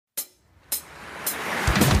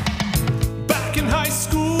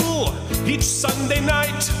Each Sunday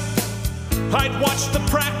night, I'd watch the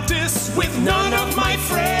practice with none of my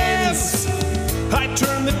friends. I'd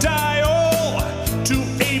turn the dial to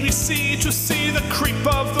ABC to see the creep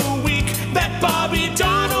of the week that Bobby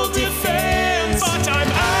Donald defends. But I'm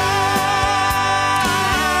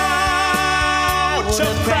out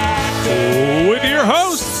of practice. With your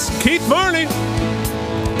hosts, Keith Varney.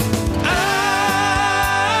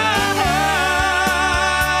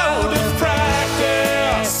 Out of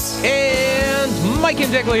practice. And Mike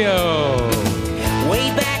Indeglio.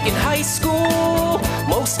 Way back in high school,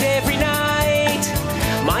 most every night,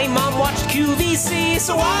 my mom watched QVC,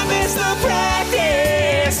 so I missed the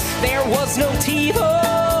practice. There was no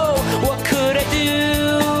TiVo, what could I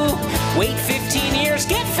do? Wait 15 years,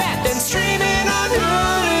 get fat, then stream it on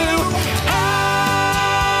Hulu. Out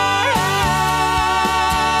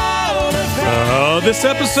of practice. This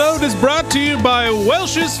episode is brought to you by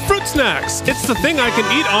Welch's Fruit Snacks. It's the thing I can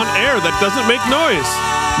eat on air that doesn't make noise.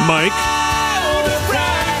 Mike. Out of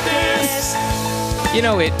practice. You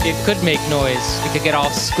know, it could make noise. It could get all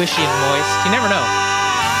squishy and moist. You never know.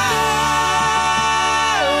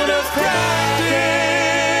 Out of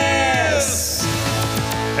practice.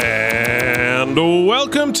 And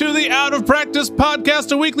welcome to the Out of Practice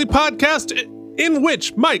Podcast, a weekly podcast in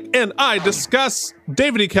which Mike and I discuss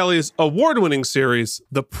David E. Kelley's award-winning series,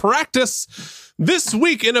 The Practice. This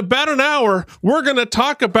week, in about an hour, we're going to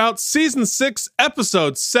talk about Season 6,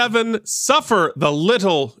 Episode 7, Suffer the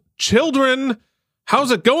Little Children. How's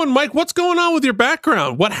it going, Mike? What's going on with your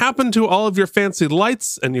background? What happened to all of your fancy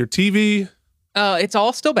lights and your TV? It's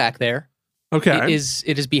all still back there. Okay.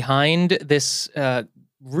 It is behind this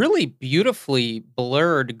really beautifully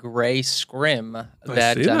blurred gray scrim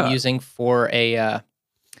that see that. I'm using for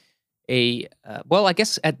well, I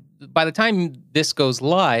guess by the time this goes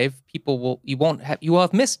live, you will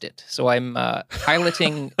have missed it. So I'm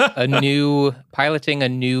piloting a new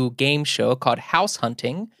game show called House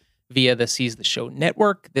Hunting via the Seize the Show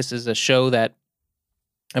network. This is a show that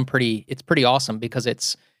it's pretty awesome because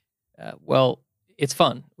it's it's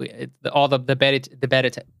fun. All the beta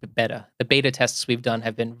tests we've done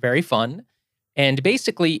have been very fun, and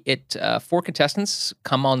basically, 4 contestants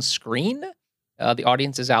come on screen. The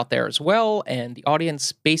audience is out there as well, and the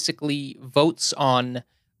audience basically votes on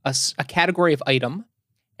a category of item,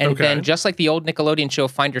 and then just like the old Nickelodeon show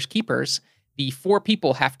Finders Keepers, the 4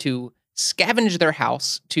 people have to scavenge their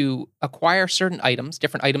house to acquire certain items.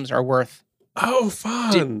 Different items are worth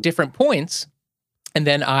fun. different points, and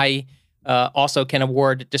then I also can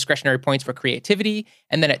award discretionary points for creativity.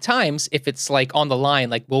 And then at times, if it's like on the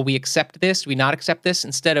line, like, will we accept this? Do we not accept this?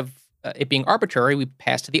 Instead of it being arbitrary, we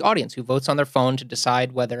pass to the audience who votes on their phone to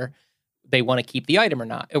decide whether they want to keep the item or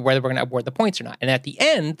not, or whether we're going to award the points or not. And at the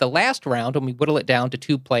end, the last round, when we whittle it down to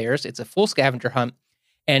 2 players, it's a full scavenger hunt,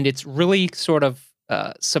 and it's really sort of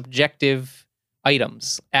subjective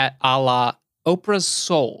items a la Oprah's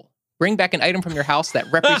soul. Bring back an item from your house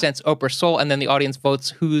that represents Oprah's soul, and then the audience votes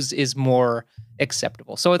whose is more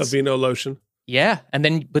acceptable. So it's Aveeno lotion. Yeah,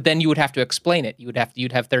 but then you would have to explain it. You'd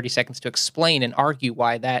have 30 seconds to explain and argue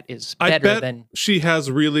why that is better I bet than. She has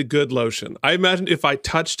really good lotion. I imagine if I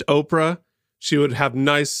touched Oprah, she would have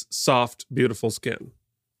nice, soft, beautiful skin.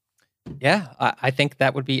 Yeah, I think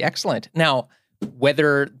that would be excellent. Now,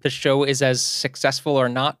 whether the show is as successful or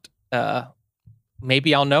not,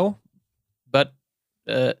 maybe I'll know. But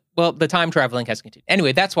well, the time traveling has continued.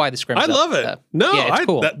 Anyway, that's why the scrim's I love it. It's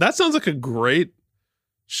cool. That sounds like a great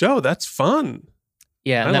show. That's fun.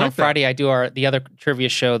 Yeah, and then on Friday I do the other trivia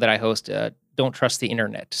show that I host, Don't Trust the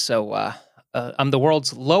Internet. So I'm the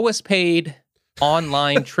world's lowest paid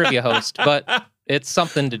online trivia host, but it's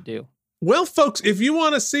something to do. Well, folks, if you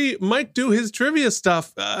want to see Mike do his trivia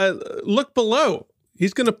stuff, look below.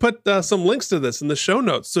 He's going to put some links to this in the show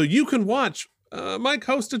notes so you can watch Mike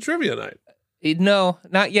host a trivia night. No,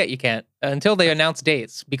 not yet. You can't until they announce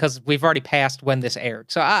dates because we've already passed when this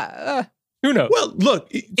aired. So who knows? Well, look,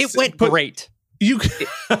 it went great.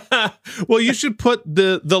 Well, you should put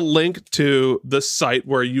the link to the site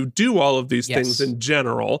where you do all of these things in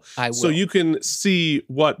general, so you can see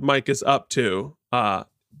what Mike is up to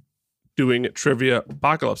doing Trivia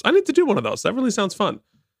Apocalypse. I need to do one of those. That really sounds fun.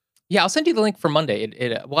 Yeah, I'll send you the link for Monday.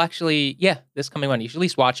 This coming Monday. You should at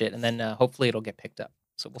least watch it, and then hopefully it'll get picked up.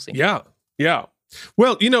 So we'll see. Yeah.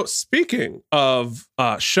 Well, speaking of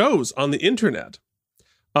shows on the internet,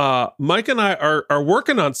 Mike and I are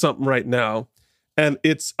working on something right now, and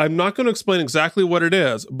I'm not going to explain exactly what it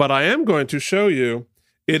is, but I am going to show you.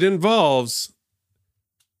 It involves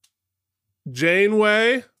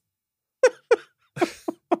Janeway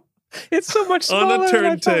It's so much smaller on a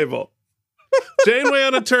turntable. Janeway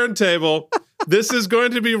on a turntable. this is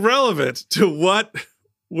going to be relevant to what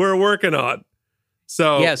we're working on.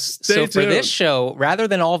 So Yes. stay So for tuned. this show, rather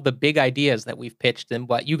than all of the big ideas that we've pitched and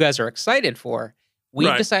what you guys are excited for, we've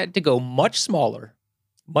Right. decided to go much smaller,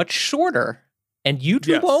 much shorter, and YouTube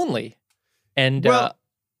Yes. only. And Well,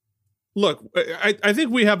 look, I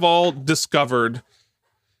think we have all discovered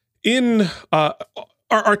in our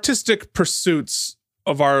artistic pursuits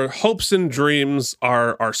of our hopes and dreams,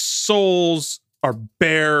 our souls are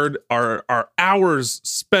bared, our hours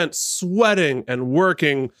spent sweating and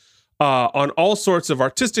working on all sorts of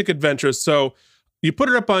artistic adventures. So you put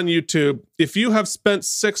it up on YouTube. If you have spent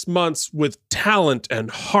 6 months with talent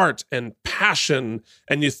and heart and passion,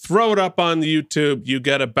 and you throw it up on YouTube, you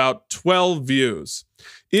get about 12 views.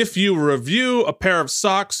 If you review a pair of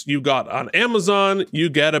socks you got on Amazon, you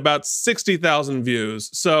get about 60,000 views.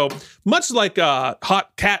 So much like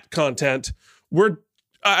hot cat content, we're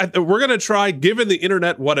going to try giving the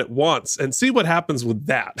internet what it wants and see what happens with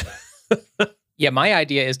that. yeah, my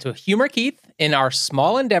idea is to humor Keith in our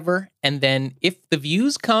small endeavor, and then if the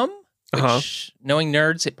views come, which knowing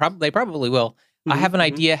nerds, they probably will. I have an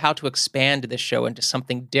idea how to expand this show into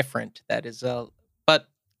something different. That is, but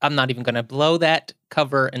I'm not even going to blow that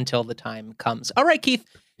cover until the time comes. All right, Keith.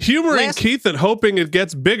 Humoring Keith and hoping it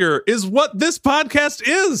gets bigger is what this podcast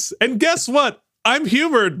is. And guess what? I'm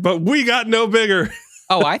humored, but we got no bigger.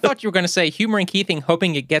 Oh, I thought you were going to say humoring Keith and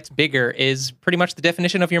hoping it gets bigger is pretty much the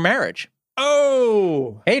definition of your marriage.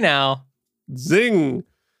 Oh, Hey now. zing.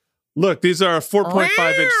 Look, these are a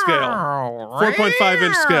 4.5 inch scale. 4.5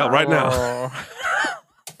 inch scale right now.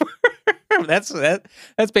 That's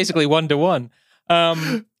basically 1-to-1.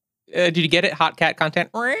 Did you get it? Hot cat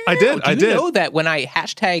content? I did. Do you know that when I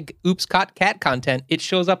hashtag oops cat content, it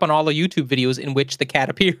shows up on all the YouTube videos in which the cat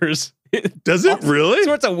appears? Does it really? All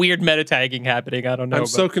sorts of weird meta tagging happening. I don't know. I'm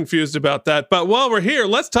so confused about that. But while we're here,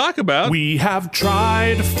 let's talk about. We have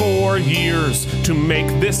tried for years to make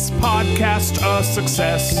this podcast a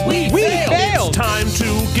success. We failed. It's time to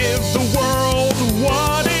give the world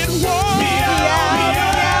what it wants.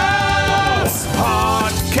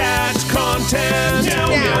 Hot cat content.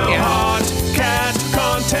 Hot cat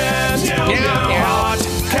content. Hot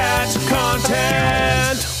cat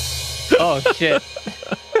content. Oh shit.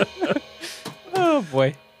 Oh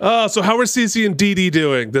boy. So how are Cece and Dee Dee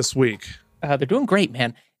doing this week? They're doing great,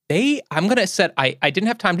 man. I'm gonna set. I didn't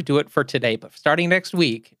have time to do it for today, but starting next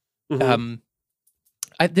week, did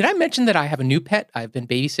I mention that I have a new pet? I've been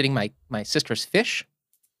babysitting my sister's fish.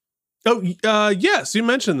 Oh, yes, you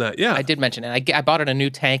mentioned that. Yeah, I did mention it. I bought it a new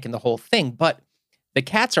tank and the whole thing, but the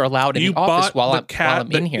cats are allowed in you the office while bought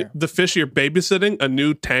I'm in here. The fish you're babysitting a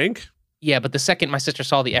new tank. Yeah, but the second my sister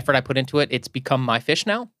saw the effort I put into it, it's become my fish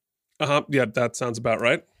now. Yeah, that sounds about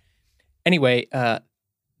right. Anyway,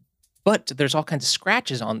 but there's all kinds of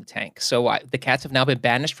scratches on the tank. So the cats have now been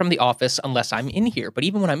banished from the office unless I'm in here. But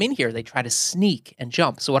even when I'm in here, they try to sneak and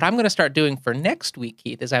jump. So what I'm going to start doing for next week,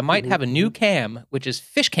 Keith, is I might have a new cam, which is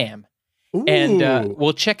Fish Cam. Ooh. And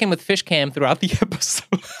we'll check in with Fish Cam throughout the episode.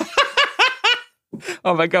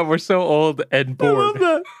 Oh my God, we're so old and bored. I love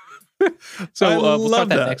that. So we'll love start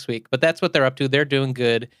that that. next week. But that's what they're up to. They're doing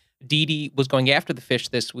good. Dee Dee was going after the fish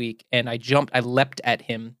this week, and I leapt at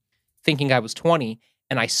him thinking I was 20,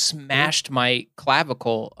 and I smashed my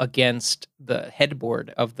clavicle against the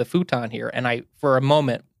headboard of the futon here. And I, for a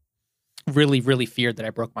moment, really, really feared that I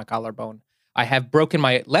broke my collarbone. I have broken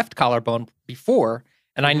my left collarbone before,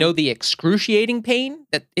 and I know the excruciating pain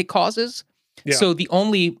that it causes. Yeah. So the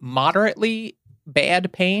only moderately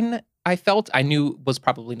bad pain I felt, I knew was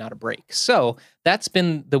probably not a break. So that's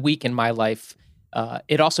been the week in my life.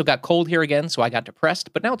 It also got cold here again, so I got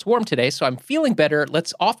depressed. But now it's warm today, so I'm feeling better.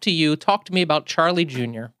 Let's off to you. Talk to me about Charlie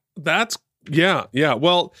Jr. Yeah.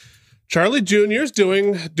 Well, Charlie Jr. is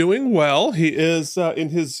doing well. He is in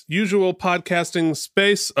his usual podcasting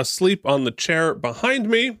space, asleep on the chair behind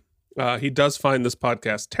me. He does find this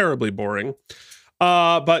podcast terribly boring.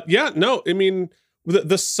 But yeah, no, I mean,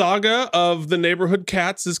 the saga of the neighborhood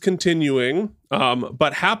cats is continuing.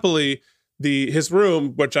 But happily, his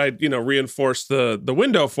room, which I reinforced the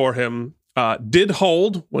window for him, did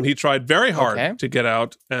hold when he tried very hard to get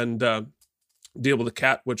out and deal with the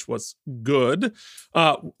cat, which was good.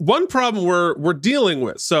 One problem we're dealing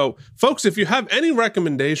with. So, folks, if you have any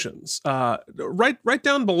recommendations, write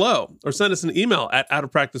down below or send us an email at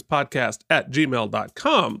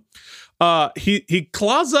outofpracticepodcast@gmail.com. He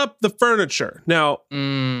claws up the furniture. Now,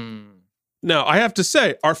 I have to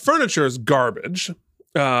say, our furniture is garbage.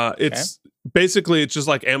 It's basically, it's just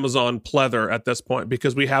like Amazon pleather at this point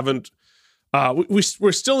because we haven't We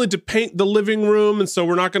still need to paint the living room, and so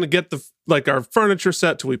we're not going to get our furniture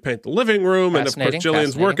set till we paint the living room. And of course,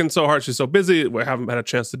 Jillian's working so hard; she's so busy. We haven't had a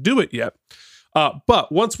chance to do it yet.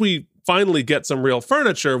 But once we finally get some real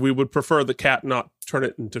furniture, we would prefer the cat not turn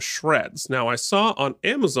it into shreds. Now, I saw on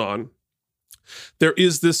Amazon there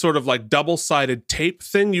is this sort of like double-sided tape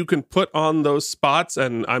thing you can put on those spots,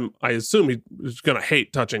 and I assume he's going to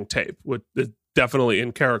hate touching tape. It's definitely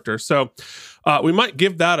in character. So we might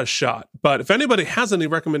give that a shot. But if anybody has any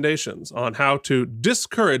recommendations on how to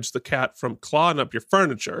discourage the cat from clawing up your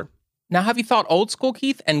furniture. Now, have you thought old school,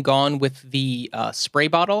 Keith, and gone with the spray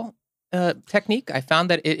bottle technique? I found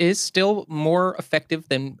that it is still more effective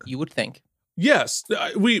than you would think. Yes,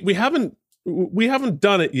 we haven't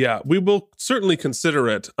done it yet. We will certainly consider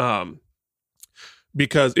it.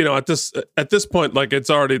 Because, at this point, like, it's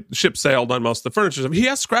already ship sailed on most of the furniture. He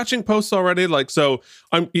has scratching posts already. Like, so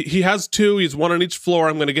he has 2. He's 1 on each floor.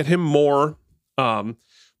 I'm going to get him more.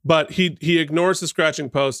 But he ignores the scratching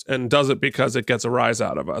post and does it because it gets a rise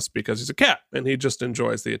out of us because he's a cat and he just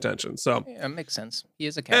enjoys the attention. So yeah, it makes sense. He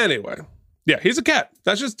is a cat. Anyway, yeah, he's a cat.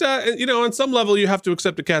 That's just, on some level, you have to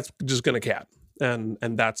accept a cat's just going to cat. And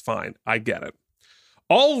that's fine. I get it.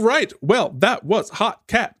 All right. Well, that was hot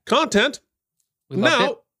cat content.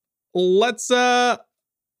 Now, let's talk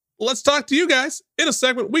to you guys in a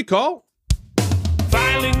segment we call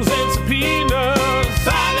Filings and Subpoenas.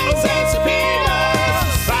 Filings and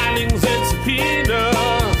Subpoenas. Filings and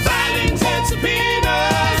Subpoenas. Filings and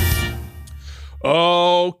Subpoenas.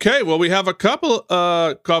 Okay, well, we have a couple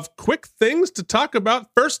of quick things to talk about.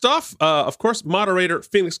 First off, of course, moderator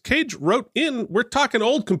Phoenix Cage wrote in, we're talking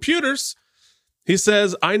old computers. He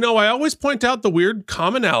says, I know I always point out the weird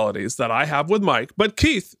commonalities that I have with Mike, but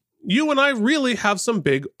Keith, you and I really have some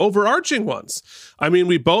big overarching ones. I mean,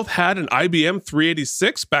 we both had an IBM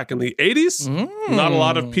 386 back in the 80s. Not a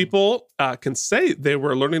lot of people can say they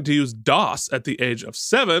were learning to use DOS at the age of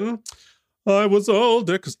 7. I was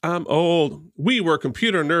older because I'm old. We were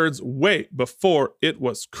computer nerds way before it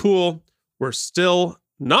was cool. We're still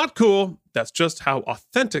not cool. That's just how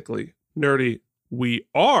authentically nerdy we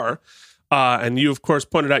are. And you, of course,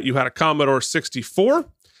 pointed out you had a Commodore 64.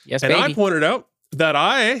 Yes, and baby. I pointed out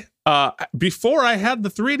that before I had the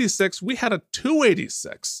 386, we had a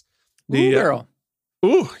 286. Ooh, girl.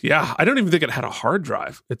 Yeah. I don't even think it had a hard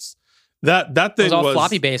drive. It's that thing was all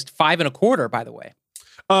floppy based, 5 1/4, by the way.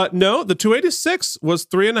 No, the 286 was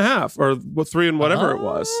 3.5 or 3 and whatever it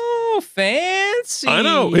was. Oh, fancy. I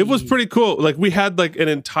know. It was pretty cool. Like, we had like an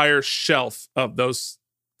entire shelf of those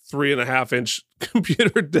 3.5-inch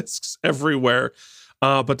computer discs everywhere.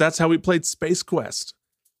 But that's how we played Space Quest.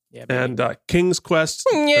 Yeah, baby. And King's Quest.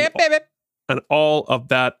 Yeah, baby. And all of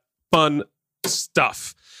that fun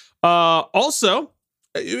stuff. Also,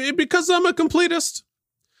 because I'm a completist,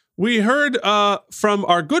 we heard from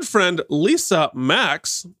our good friend Lisa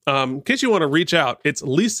Max. In case you want to reach out, it's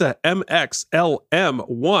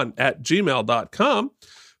lisamxlm1@gmail.com,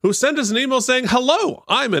 who sent us an email saying, hello,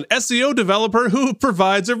 I'm an SEO developer who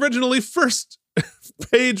provides originally first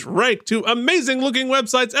page rank to amazing looking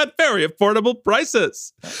websites at very affordable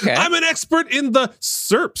prices. Okay. I'm an expert in the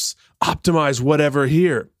SERPs, optimize whatever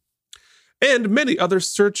here, and many other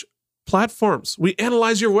search platforms. We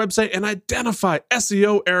analyze your website and identify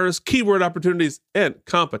SEO errors, keyword opportunities, and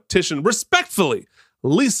competition. Respectfully,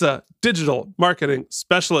 Lisa, digital marketing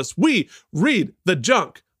specialist. We read the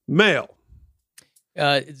junk mail.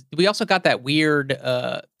 We also got that weird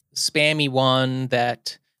spammy one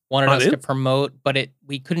that wanted us to promote, but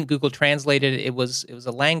we couldn't Google Translate it. It was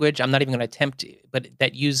a language. I'm not even going to attempt, but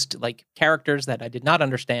that used like characters that I did not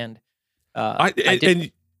understand.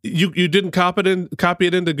 And you didn't copy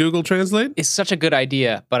it into Google Translate? It's such a good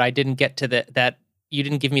idea, but I didn't get to that. You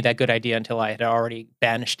didn't give me that good idea until I had already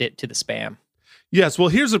banished it to the spam. Yes. Well,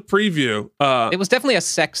 here's a preview. It was definitely a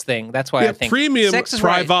sex thing. That's why I think premium sex is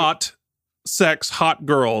private right. Sex hot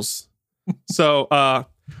girls. So,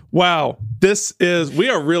 wow, we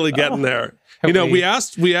are really getting there. You know, we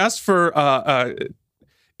asked for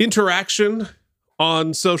interaction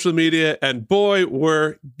on social media, and boy,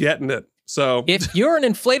 we're getting it. So if you're an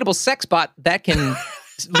inflatable sex bot that can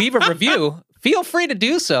leave a review, feel free to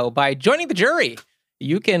do so by joining the jury.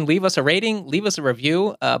 You can leave us a rating, leave us a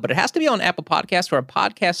review, but it has to be on Apple Podcasts or a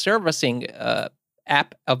podcast servicing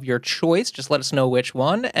app of your choice. Just let us know which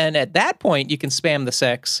one. And at that point, you can spam the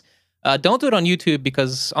sex. Don't do it on YouTube,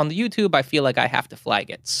 because on the YouTube, I feel like I have to flag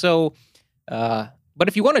it. So, but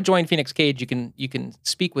if you want to join Phoenix Cage, you can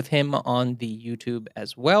speak with him on the YouTube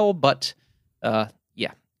as well. But yeah.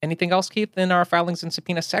 Anything else, Keith, in our filings and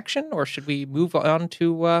subpoena section, or should we move on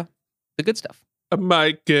to the good stuff?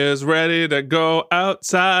 Mike is ready to go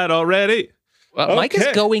outside already. Well, Mike is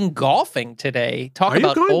Okay. going golfing today. Talk Are you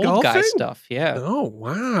about going old guy golfing? stuff. Yeah. Oh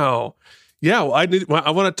wow. Yeah, well,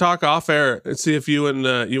 I want to talk off air and see if you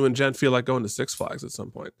and Jen feel like going to Six Flags at some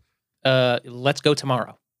point. Let's go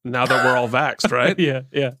tomorrow. Now that we're all vaxxed, right?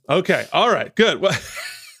 Yeah. Okay. All right. Good. Well,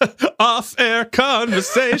 off air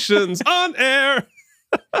conversations on air.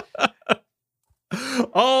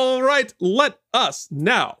 All right. Let us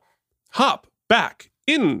now hop back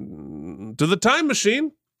into the time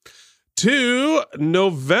machine to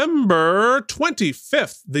November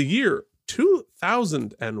 25th, the year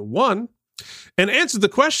 2001, and answer the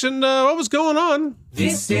question, what was going on?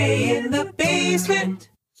 This day in the basement.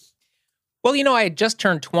 Well, I had just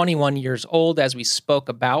turned 21 years old, as we spoke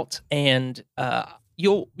about, and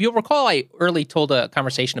you'll recall I early told a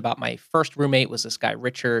conversation about my first roommate was this guy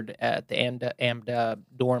Richard at the AMDA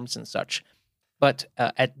dorms and such. But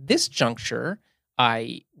at this juncture,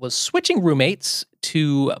 I was switching roommates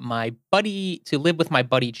to live with my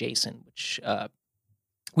buddy Jason, which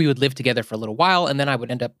we would live together for a little while, and then I would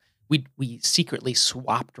end up we secretly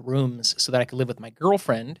swapped rooms so that I could live with my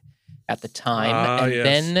girlfriend at the time, and yes.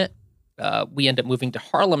 then. We end up moving to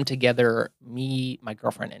Harlem together, me, my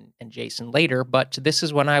girlfriend, and Jason later. But this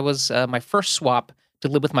is when I was my first swap to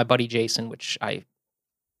live with my buddy Jason,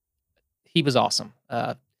 he was awesome.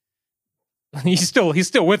 He's still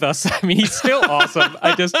with us. I mean, he's still awesome.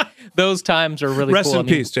 Those times are really Rest cool. in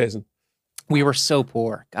peace, Jason. We were so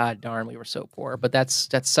poor. God darn, we were so poor. But that's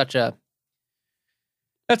such a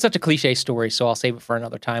cliche story, so I'll save it for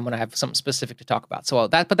another time when I have something specific to talk about.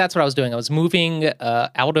 But that's what I was doing. I was moving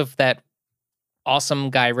out of that awesome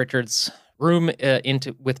guy Richard's room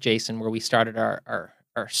with Jason, where we started our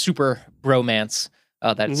super bromance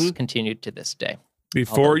that's continued to this day.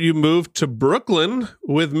 Before you moved to Brooklyn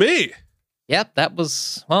with me. Yep, that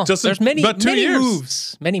was there's about 2 years.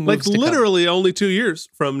 moves Like to come. literally only 2 years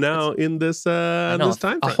from now in this this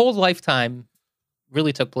time a frame. whole lifetime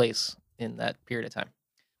really took place in that period of time.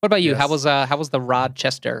 What about you? Yes. How was the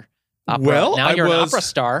Rochester opera? Well, now you're an opera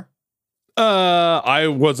star. I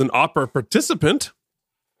was an opera participant,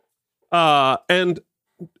 and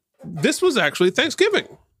this was actually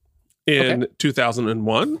Thanksgiving in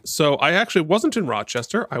 2001. So I actually wasn't in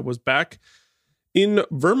Rochester. I was back in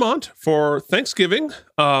Vermont for Thanksgiving.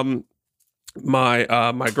 My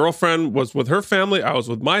girlfriend was with her family. I was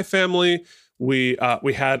with my family. We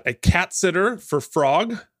had a cat sitter for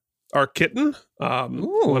Frog, our kitten.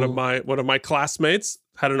 One of my classmates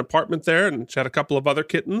had an apartment there, and she had a couple of other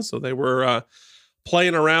kittens, so they were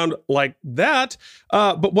playing around like that.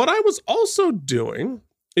 But what I was also doing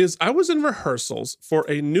is I was in rehearsals for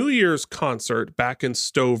a New Year's concert back in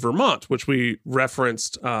Stowe, Vermont, which we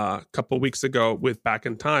referenced a couple weeks ago with Back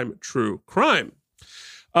in Time True Crime.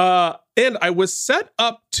 And I was set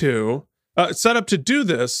up to do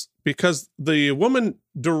this because the woman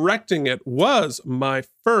directing it was my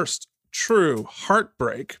first true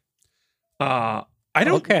heartbreak. I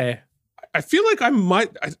feel like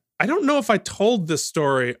I don't know if I told this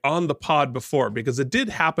story on the pod before, because it did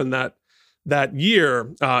happen that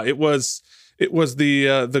year. It was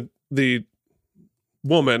the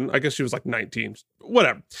woman, I guess she was like 19,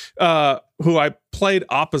 whatever, who I played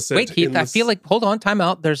opposite. Wait, Keith, I feel like, hold on, time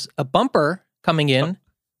out. There's a bumper coming in.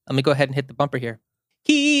 Let me go ahead and hit the bumper here.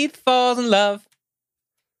 Keith falls in love.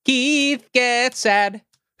 Keith gets sad.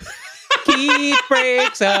 Keith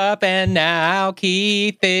breaks up, and now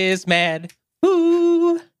Keith is mad.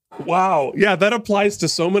 Ooh. Wow. Yeah, that applies to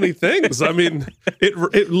so many things. I mean,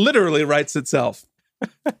 it literally writes itself.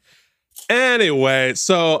 Anyway,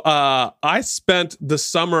 so I spent the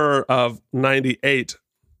summer of 98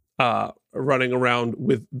 running around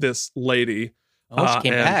with this lady. Oh, she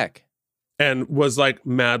came back. And was like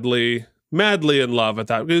madly in love at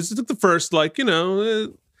that. It was the first,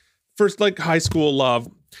 high school love.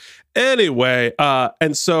 Anyway,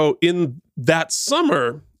 and so in that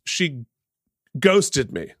summer, she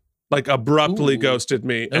ghosted me, like abruptly ghosted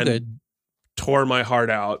me, and tore my heart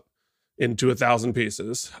out into 1,000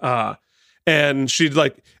 pieces. And she'd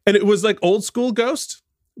and it was like old school ghost,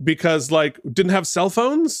 because didn't have cell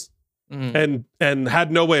phones and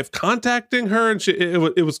had no way of contacting her. And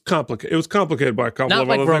it was complicated. It was complicated by a couple Not of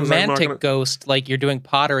like other things. romantic ghost, like you're doing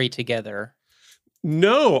pottery together.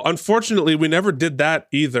 No, unfortunately, we never did that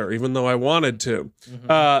either, even though I wanted to.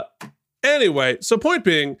 Anyway, so point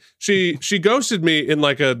being, she ghosted me in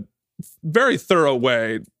like a very thorough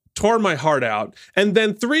way, tore my heart out, and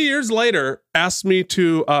then 3 years later asked me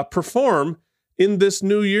to perform in this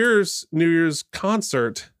New Year's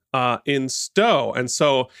concert in Stowe. And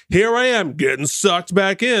so here I am getting sucked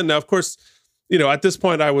back in. Now, of course, at this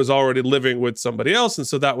point I was already living with somebody else. And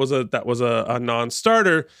so that was a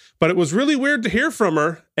non-starter, but it was really weird to hear from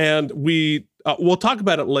her. And we'll talk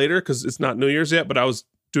about it later because it's not New Year's yet, but I was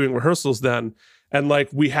doing rehearsals then. And like,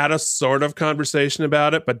 we had a sort of conversation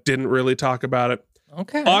about it, but didn't really talk about it.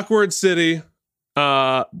 Okay. Awkward City,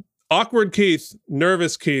 awkward Keith,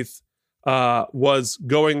 nervous Keith, was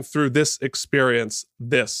going through this experience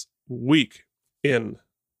this week in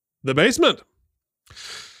the basement.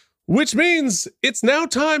 Which means it's now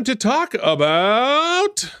time to talk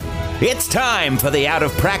about... It's time for the Out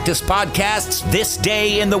of Practice Podcast's This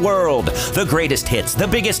Day in the World. The greatest hits, the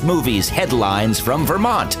biggest movies, headlines from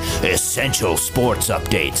Vermont, essential sports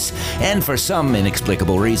updates, and for some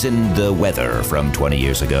inexplicable reason, the weather from 20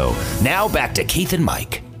 years ago. Now back to Keith and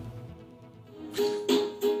Mike.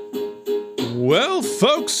 Well,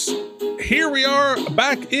 folks, here we are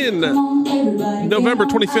back in November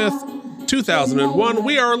 25th, 2001.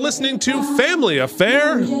 We are listening to Family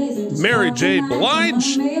Affair, Mary J.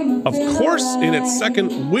 Blige, of course, in its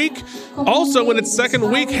second week. Also in its second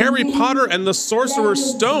week, Harry Potter and the Sorcerer's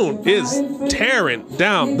Stone is tearing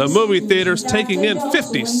down the movie theaters, taking in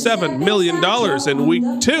 $57 million in week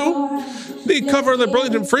 2. The cover of the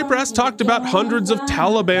Burlington Free Press talked about hundreds of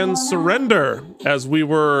Taliban surrender as we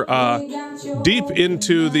were deep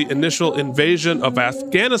into the initial invasion of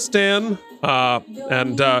Afghanistan.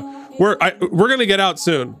 We're going to get out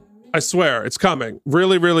soon. I swear, it's coming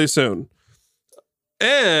really, really soon.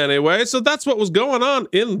 Anyway, so that's what was going on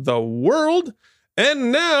in the world.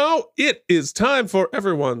 And now it is time for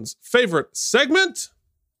everyone's favorite segment.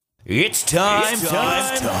 It's time for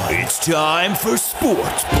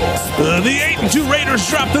sports ball. The 8-2 Raiders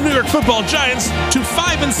dropped the New York Football Giants to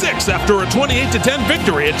 5-6 after a 28-10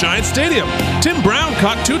 victory at Giant Stadium. Tim Brown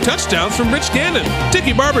caught 2 touchdowns from Rich Gannon.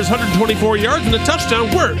 Tiki Barber's 124 yards and a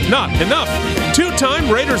touchdown were not enough.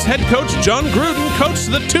 2-time Raiders head coach John Gruden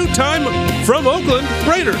coached the 2-time from Oakland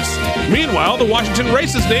Raiders. Meanwhile, the Washington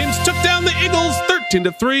Races names took down the Eagles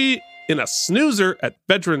 13-3 in a snoozer at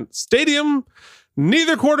Veterans Stadium.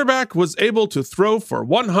 Neither quarterback was able to throw for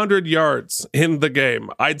 100 yards in the game.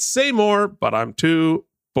 I'd say more, but I'm too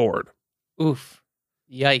bored. Oof.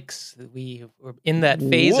 Yikes. We were in that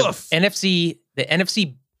phase of NFC. The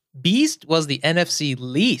NFC beast was the NFC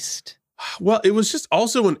least. Well, it was just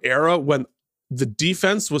also an era when the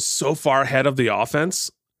defense was so far ahead of the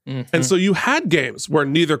offense. Mm-hmm. And so you had games where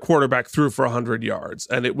neither quarterback threw for 100 yards.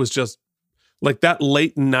 And it was just like that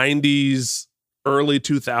late 90s, early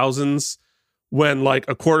 2000s. When like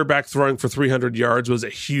a quarterback throwing for 300 yards was a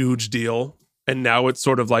huge deal. And now it's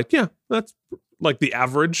sort of like, yeah, that's like the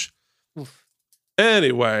average. Oof.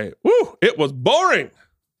 Anyway, it was boring.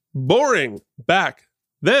 Boring back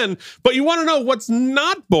then. But you want to know what's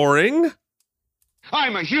not boring?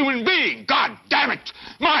 I'm a human being. God damn it.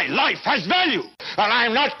 My life has value. And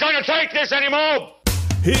I'm not going to take this anymore.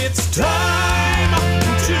 It's time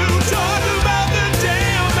to talk about the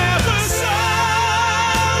damn episode.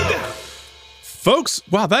 Folks,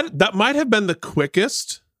 wow, that might have been the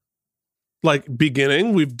quickest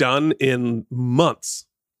beginning we've done in months.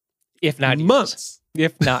 If not months.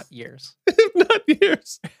 Years. If not years. If not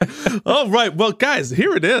years. All right. Well, guys,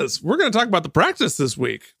 here it is. We're going to talk about the practice this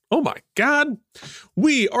week. Oh my God.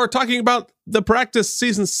 We are talking about the practice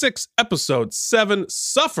season 6, episode 7,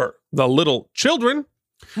 Suffer the Little Children.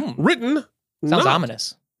 Written. Sounds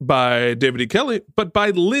ominous. By David E. Kelley, but by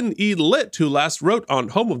Lynn E. Litt, who last wrote on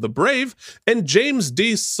Home of the Brave, and James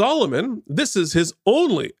D. Solomon. This is his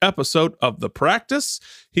only episode of The Practice.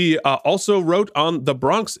 He also wrote on The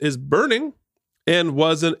Bronx is Burning and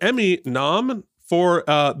was an Emmy nom for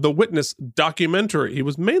the Witness documentary. He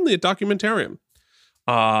was mainly a documentarian.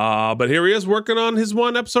 But here he is working on his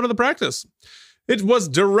one episode of The Practice. It was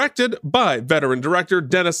directed by veteran director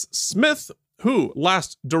Dennis Smith, who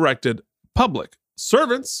last directed Public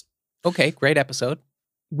Servants. Okay, great episode.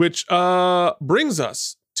 Which brings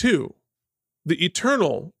us to the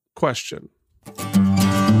eternal question.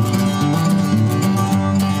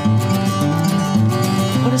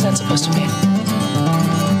 What is that supposed to mean?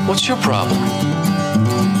 What's your problem?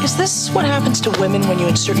 Is this what happens to women when you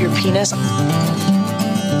insert your penis?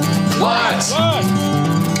 What?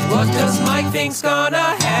 What does Mike think's gonna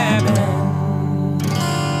happen?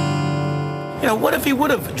 You know, what if he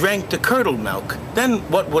would have drank the curdled milk? Then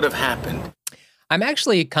what would have happened? I'm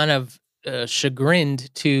actually kind of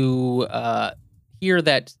chagrined to hear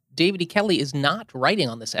that David E. Kelley is not writing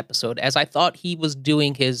on this episode, as I thought he was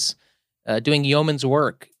doing his doing yeoman's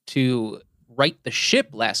work to right the ship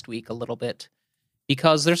last week a little bit,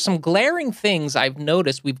 because there's some glaring things I've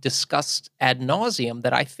noticed we've discussed ad nauseum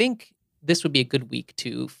that I think this would be a good week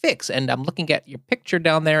to fix. And I'm looking at your picture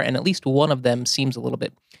down there, and at least one of them seems a little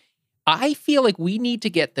bit. I feel like we need to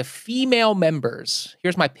get the female members.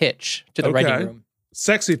 Here's my pitch to the writing room.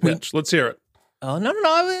 Sexy pitch. Let's hear it. Oh, no.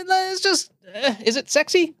 It's just, is it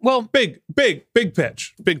sexy? Well, big pitch. Big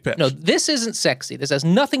pitch. No, this isn't sexy. This has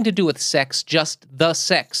nothing to do with sex, just the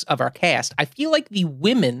sex of our cast. I feel like the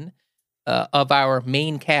women of our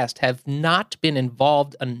main cast have not been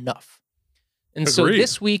involved enough. And Agreed. So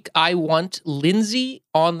this week, I want Lindsay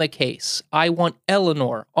on the case. I want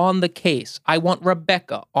Eleanor on the case. I want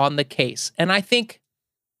Rebecca on the case. And I think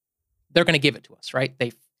they're going to give it to us, right?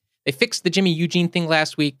 They fixed the Jimmy Eugene thing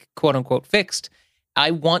last week, quote unquote fixed.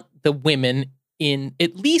 I want the women in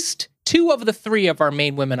at least 2 of the 3 of our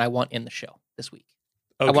main women I want in the show this week.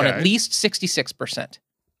 Okay. I want at least 66%.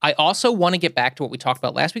 I also want to get back to what we talked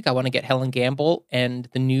about last week. I want to get Helen Gamble and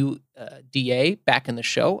the new DA back in the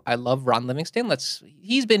show. I love Ron Livingston.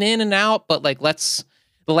 He's been in and out, but the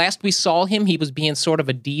last we saw him, he was being sort of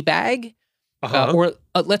a D-bag. Or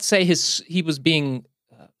let's say he was being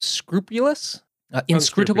scrupulous,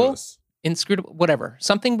 inscrutable, whatever.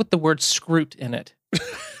 Something with the word scrut in it.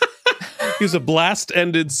 He's a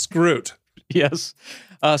blast-ended scrut. Yes.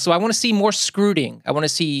 So I want to see more scruting. I want to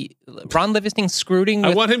see Ron Livingston scruting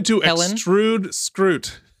with I want him to Helen. extrude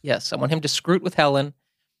scrut. Yes, I want him to scrut with Helen,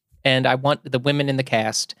 and I want the women in the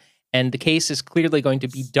cast. And the case is clearly going to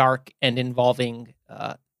be dark and involving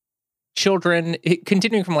children,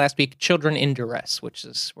 continuing from last week, children in duress, which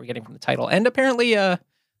is we're getting from the title. And apparently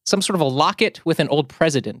some sort of a locket with an old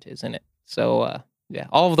president is in it. So, yeah,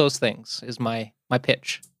 all of those things is my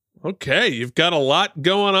pitch. Okay, you've got a lot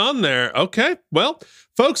going on there. Okay, well,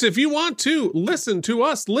 folks, if you want to listen to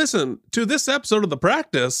us, listen to this episode of The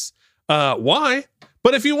Practice, why?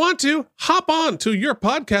 But if you want to, hop on to your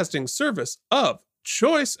podcasting service of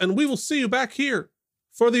choice, and we will see you back here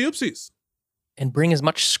for the Oopsies. And bring as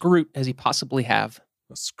much scrut as you possibly have.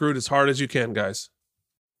 Scrut as hard as you can, guys.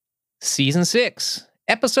 Season 6,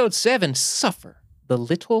 Episode 7, Suffer the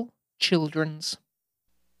Little Children's.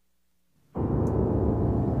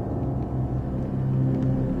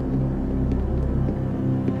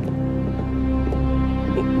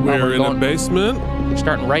 We're in a basement. We're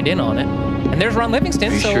starting right in on it. And there's Ron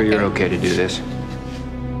Livingston. Are you sure you're okay to do this?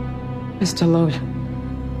 Mr. Lowe,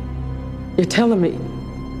 you're telling me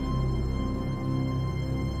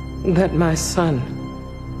that my son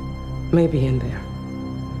may be in there.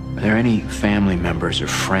 Are there any family members or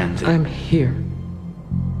friends? I'm here.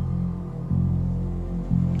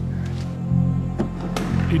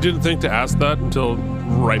 You didn't think to ask that until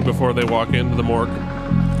right before they walk into the morgue?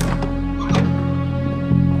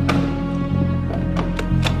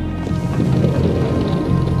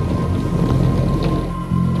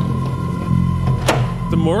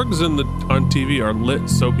 The morgues on TV are lit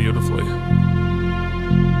so beautifully.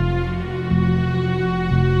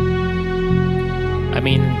 I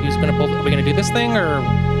mean, who's going to pull? Are we going to do this thing or?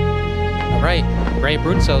 All right. Ray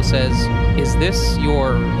Abruzzo says, "Is this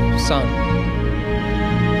your son?"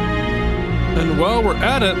 And while we're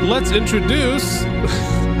at it, let's introduce.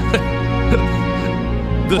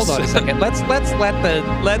 Hold on a second. Let's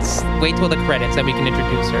wait till the credits and we can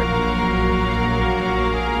introduce her.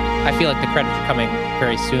 I feel like the credits are coming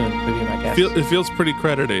very soon. Would be my guess. It feels pretty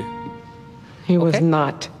credity. He was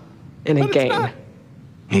not in a gang.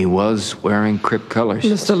 He was wearing Crip colors.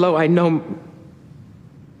 Mr. Lowe, I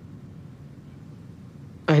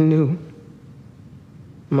knew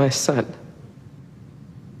my son.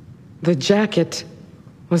 The jacket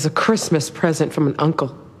was a Christmas present from an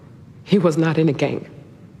uncle. He was not in a gang.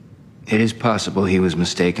 It is possible he was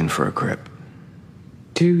mistaken for a Crip.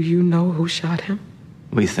 Do you know who shot him?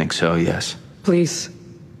 We think so, yes. Please,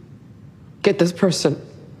 get this person,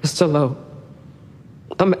 Mr. Lowe.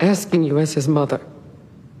 I'm asking you as his mother.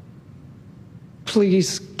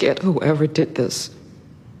 Please get whoever did this.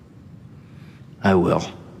 I will.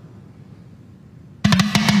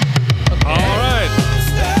 All right.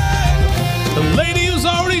 The lady who's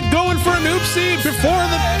already going for an oopsie before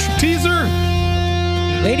the teaser.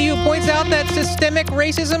 Lady who points out that systemic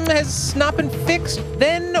racism has not been fixed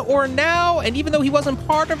then or now, and even though he wasn't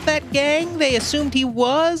part of that gang, they assumed he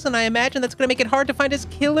was, and I imagine that's going to make it hard to find his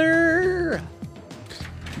killer.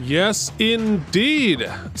 Yes, indeed.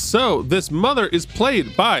 So, this mother is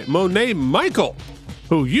played by Monet Michael,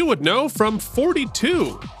 who you would know from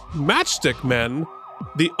 42, Matchstick Men,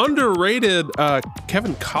 the underrated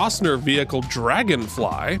Kevin Costner vehicle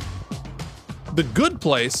Dragonfly, The Good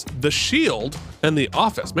Place, The Shield, and The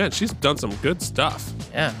Office. Man, she's done some good stuff.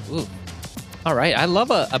 Yeah. Ooh. All right. I love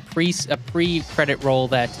a pre-credit roll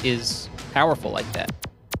that is powerful like that.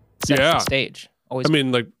 Sets the stage. Always. I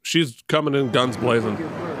mean, like, she's coming in guns blazing.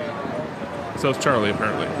 So's Charlie,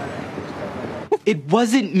 apparently. It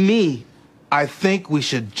wasn't me. I think we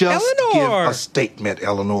should just give a statement,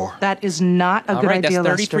 Eleanor. That is not a good idea,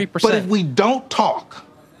 that's Lester. 33%. But if we don't talk,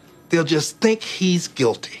 they'll just think he's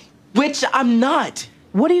guilty. Which I'm not.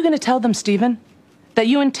 What are you going to tell them, Stephen? That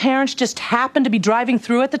you and Terrence just happened to be driving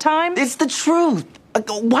through at the time? It's the truth.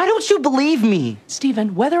 Why don't you believe me?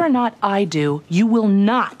 Stephen, whether or not I do, you will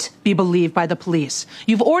not be believed by the police.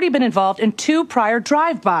 You've already been involved in 2 prior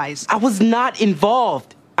drive-bys. I was not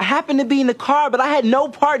involved. I happened to be in the car, but I had no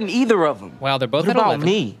part in either of them. Wow, they're both What at about 11.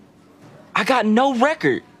 me? I got no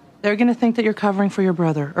record. They're going to think that you're covering for your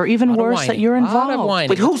brother, or even worse, that you're involved.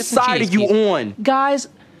 But whose side are you on? Guys,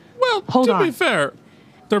 well, hold to on. be fair,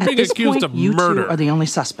 they're At being this accused point, of you murder. two are the only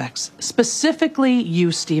suspects. Specifically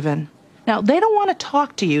you, Stephen. Now, they don't want to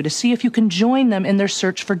talk to you to see if you can join them in their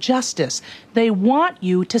search for justice. They want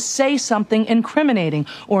you to say something incriminating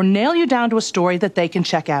or nail you down to a story that they can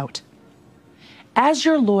check out. As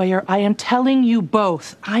your lawyer, I am telling you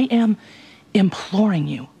both, I am imploring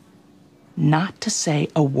you not to say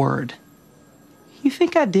a word. You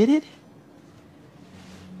think I did it?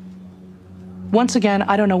 Once again,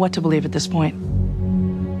 I don't know what to believe at this point.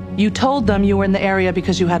 You told them you were in the area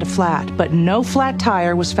because you had a flat, but no flat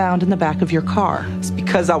tire was found in the back of your car. It's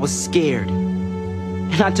because I was scared.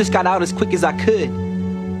 And I just got out as quick as I could.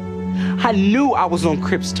 I knew I was on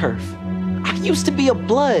Crips turf. I used to be a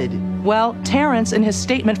Blood. Well, Terrence in his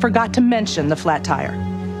statement forgot to mention the flat tire.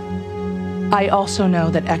 I also know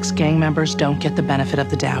that ex-gang members don't get the benefit of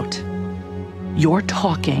the doubt. Your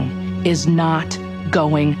talking is not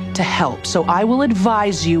going to help, so I will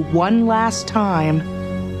advise you one last time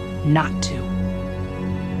not to.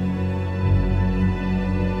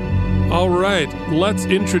 All right, let's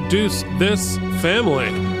introduce this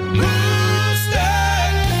family.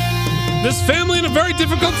 This family in a very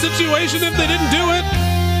difficult situation if they didn't do it.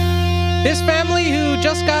 This family who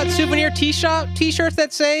just got souvenir t-shirts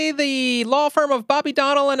that say the law firm of Bobby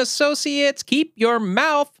Donnell and Associates, keep your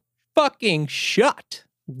mouth fucking shut.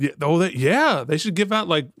 Yeah, they should give out,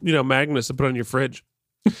 like, magnets to put on your fridge.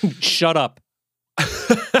 Shut up.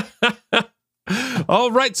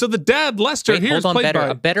 All right, so the dad, Lester, Wait, here's hold on, played by...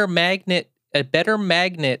 A better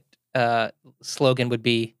magnet slogan would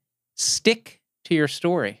be stick to your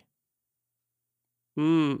story.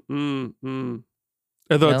 Although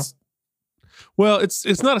No?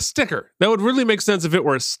 it's not a sticker. That would really make sense if it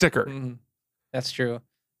were a sticker. That's true.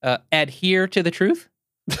 Adhere to the truth?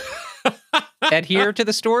 Adhere to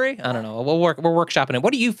the story? I don't know. We're workshopping it.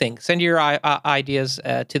 What do you think? Send your ideas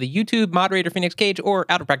to the YouTube moderator Phoenix Cage or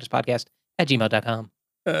Out of Practice Podcast at gmail.com.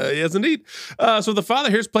 Yes, indeed. So the father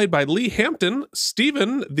here is played by Lee Hampton.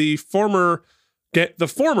 Stephen, the former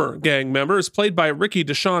gang member, is played by Ricky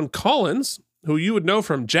Deshaun Collins, who you would know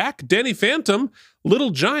from Jack, Danny Phantom,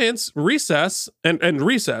 Little Giants, Recess, and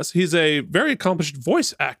Recess. He's a very accomplished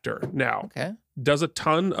voice actor now. Okay. Does a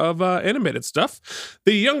ton of animated stuff.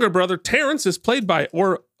 The younger brother, Terrence, is played by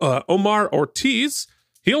Omar Ortiz.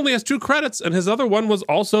 He only has 2 credits, and his other one was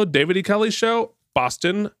also David E. Kelly's show,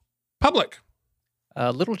 Boston Public.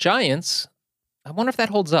 Little Giants. I wonder if that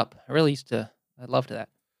holds up. I loved that.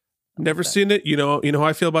 Never seen it. You know how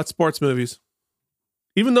I feel about sports movies.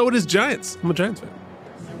 Even though it is Giants. I'm a Giants fan.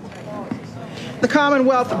 The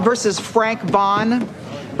Commonwealth versus Frank Bond.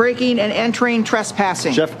 Breaking and entering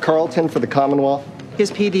trespassing. Jeff Carlton for the Commonwealth. His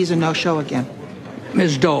PD's a no-show again.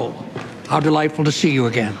 Ms. Dole, how delightful to see you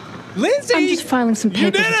again. Lindsay! I'm just filing some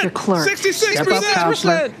papers with your clerk.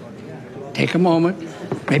 66%. Take a moment.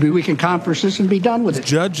 Maybe we can conference this and be done with it.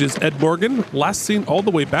 Judge is Ed Morgan, last seen all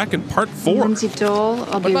the way back in part 4. Lindsay Dole,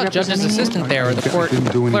 I'll be What about Judge's representing assistant there, or the court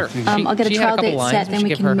clerk? I'll get a She had trial couple date lines. set, We then should we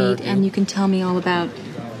give can her meet, her and you can tell me all about...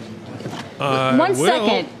 One One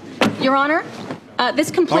second. Your Honor,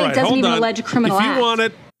 this complaint doesn't even allege a criminal If act. you want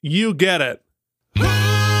it, you get it.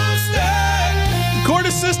 Court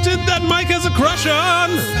assistant that Mike has a crush on.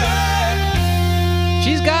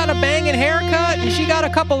 She's got a banging haircut, and she got a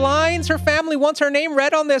couple lines. Her family wants her name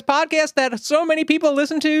read on this podcast that so many people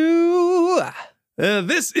listen to.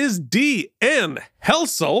 This is D.N.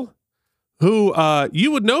 Helsel, who you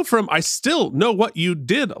would know from I Still Know What You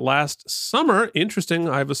Did Last Summer. Interesting.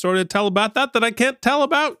 I have a story to tell about that I can't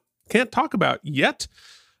talk about yet.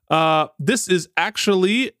 This is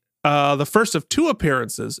actually the first of 2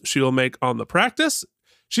 appearances she will make on The Practice.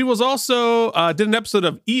 She was also did an episode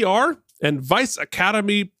of ER and Vice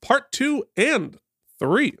Academy Part 2 and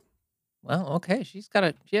 3. Well, okay, she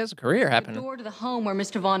has a career happening. The door to the home where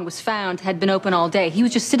Mr. Vaughn was found had been open all day. He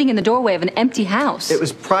was just sitting in the doorway of an empty house. It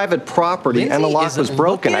was private property, and the lock was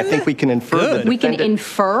broken. I think we can infer We can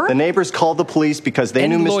infer? The neighbors called the police because they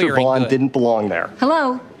knew Mr. Vaughn didn't belong there.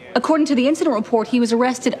 Hello? According to the incident report, he was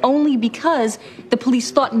arrested only because the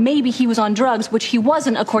police thought maybe he was on drugs, which he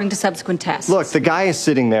wasn't, according to subsequent tests. Look, the guy is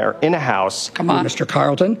sitting there in a house. Come on, Mr.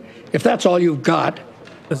 Carlton. If that's all you've got.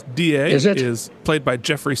 This DA is played by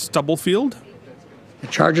Jeffrey Stubblefield. The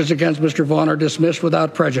charges against Mr. Vaughn are dismissed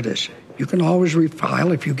without prejudice. You can always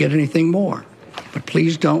refile if you get anything more. But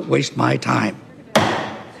please don't waste my time.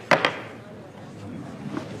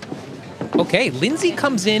 Okay, Lindsay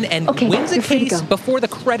comes in and wins a you're free to case go. before the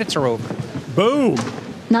credits are over. Boom.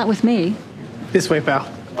 Not with me. This way, pal.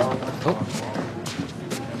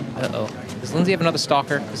 Uh-oh. Does Lindsay have another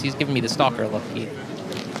stalker? Because he's giving me the stalker look, Keith.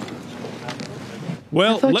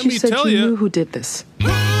 Well, let me tell you. Knew who did this. We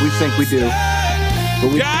think we do.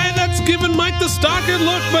 Guy that's giving Mike the stalker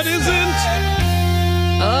look, but isn't.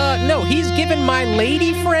 No, he's given my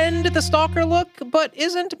lady friend the stalker look, but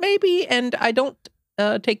isn't maybe, and I don't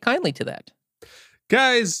take kindly to that.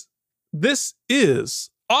 Guys, this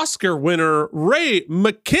is Oscar winner Ray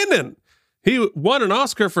McKinnon. He won an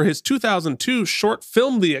Oscar for his 2002 short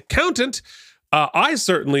film, The Accountant. I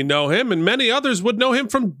certainly know him, and many others would know him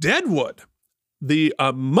from Deadwood. The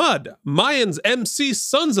Mud, Mayans MC,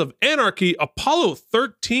 Sons of Anarchy, Apollo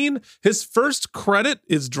 13. His first credit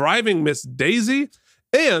is Driving Miss Daisy,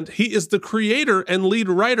 and he is the creator and lead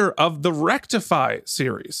writer of the Rectify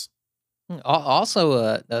series.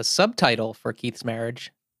 Also a subtitle for Keith's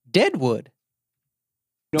marriage, Deadwood.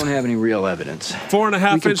 We don't have any real evidence. 4.5-inch scale,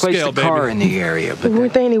 baby. We can place the car in the area, but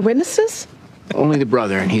Weren't there any witnesses? only the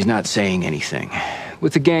brother, and he's not saying anything.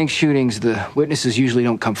 With the gang shootings, the witnesses usually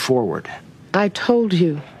don't come forward. I told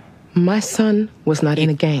you, my son was not in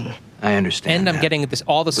a gang. I understand. And I'm getting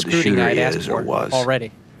all the scrutiny I'd asked for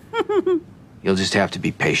already. You'll just have to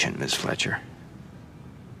be patient, Miss Fletcher.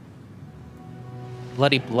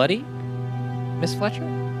 Bloody, Miss Fletcher?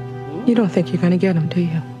 You don't think you're going to get him, do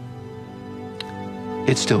you?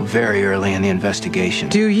 It's still very early in the investigation.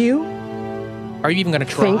 Do you? Are you even going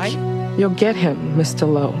to try? Think you'll get him,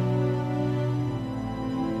 Mr. Lowe?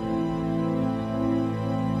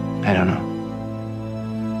 I don't know.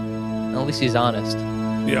 At least he's honest.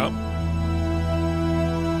 Yeah.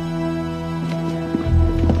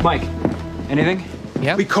 Mike, anything?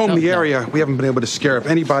 Yeah. We combed the area. We haven't been able to scare up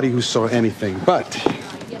anybody who saw anything. But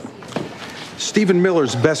Stephen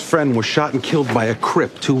Miller's best friend was shot and killed by a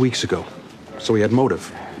Crip 2 weeks ago. So he had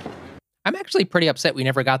motive. I'm actually pretty upset we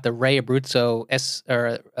never got the Ray Abruzzo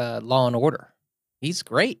Law and Order. He's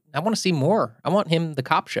great. I want to see more. I want him the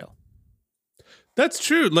cop show. That's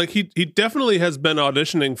true. Like he definitely has been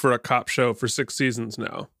auditioning for a cop show for 6 seasons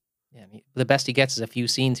now. Yeah, the best he gets is a few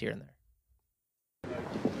scenes here and there.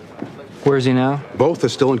 Where is he now? Both are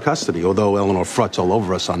still in custody, although Eleanor Frut's all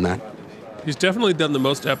over us on that. He's definitely done the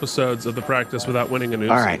most episodes of The Practice without winning an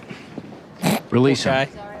Oops. All right. Release him.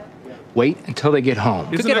 Wait until they get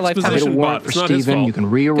home. He's an exposition a warrant bot. for It's not his Stephen. fault. You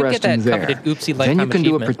can rearrest him there. Then you can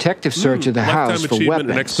do a protective search of the house for achievement and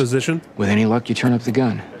weapons. exposition. With any luck, you turn up the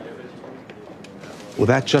gun. Will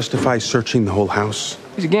that justify searching the whole house?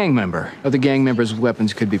 He's a gang member. Other gang members with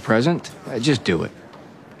weapons could be present. Just do it.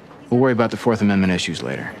 We'll worry about the Fourth Amendment issues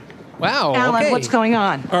later. Wow. Alan, okay. what's going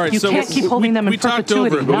on? All right, you so can't keep holding them in talked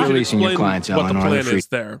perpetuity. over it, but we not should Releasing your explain clients, what the Eleanor, plan they're is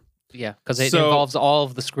there. Yeah, because it involves all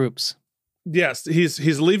of the scoops. Yes,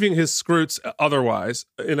 he's leaving his scroots otherwise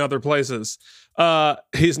in other places.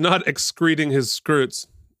 He's not excreting his scroots.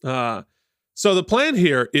 So the plan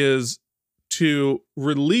here is to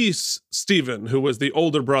release Stephen, who was the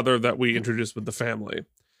older brother that we introduced with the family,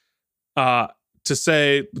 to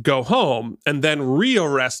say, go home, and then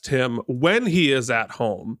rearrest him when he is at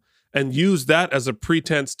home and use that as a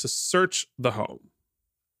pretense to search the home.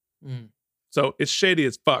 So it's shady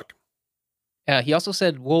as fuck. He also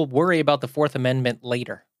said, we'll worry about the Fourth Amendment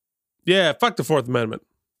later. Yeah, fuck the Fourth Amendment.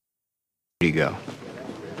 There you go.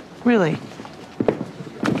 Really?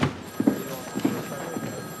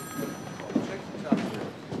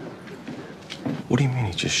 What do you mean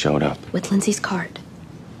he just showed up? With Lindsay's card.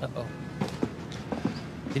 Uh-oh.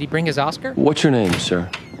 Did he bring his Oscar? What's your name, sir?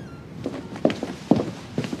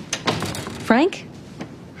 Frank?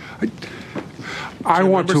 I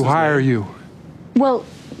want to hire you. Well,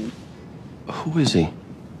 Who is he?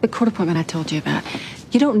 the court appointment I told you about.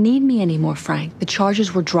 You don't need me anymore, Frank. The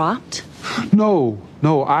charges were dropped. No,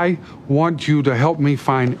 I want you to help me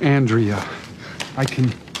find Andrea. I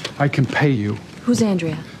can pay you. Who's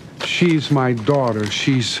Andrea? She's my daughter.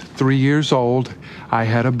 She's 3 years old. I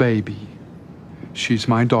had a baby. She's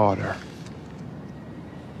my daughter.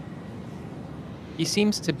 He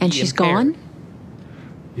seems to be And she's impaired. gone?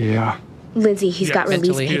 Yeah. Lindsay, he's got release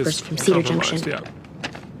mentally he papers is from Cedar compromised, Junction. Yeah.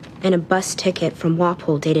 And a bus ticket from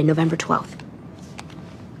Walpole dated November 12th.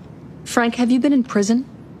 Frank, have you been in prison?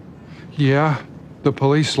 Yeah. The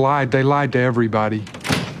police lied. They lied to everybody.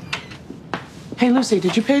 Hey, Lucy,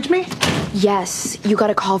 did you page me? Yes, you got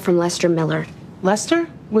a call from Lester Miller. Lester?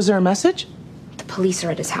 Was there a message? The police are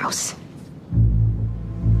at his house.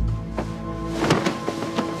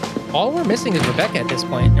 All we're missing is Rebecca at this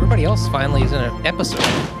point. Everybody else finally is in an episode.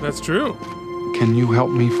 That's true. Can you help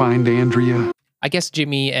me find Andrea? I guess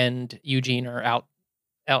Jimmy and Eugene are out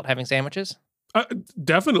having sandwiches.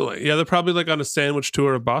 Definitely. Yeah, they're probably like on a sandwich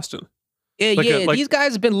tour of Boston. Yeah, these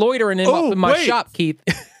guys have been loitering in my shop, Keith.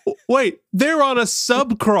 Wait, they're on a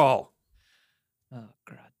sub crawl. Oh,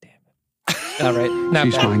 God damn it. All right. Not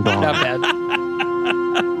She's bad. my dog. Not bad.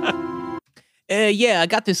 Yeah, I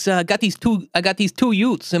got these two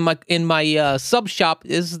Utes in my sub shop.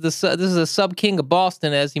 This is a Sub King of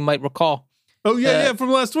Boston, as you might recall. Oh yeah, from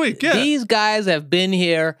last week. Yeah, these guys have been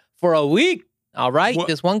here for a week. All right,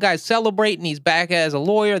 this one guy's celebrating; he's back as a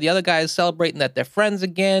lawyer. The other guy is celebrating that they're friends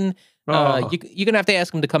again. You're gonna have to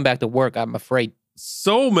ask him to come back to work, I'm afraid.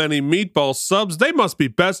 So many meatball subs; they must be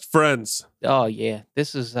best friends. Oh yeah,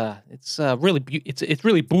 this is it's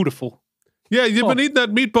really beautiful. Yeah, you've been eating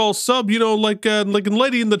that meatball sub, like in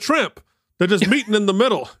Lady and the Tramp. They're just meeting in the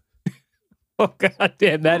middle. Oh god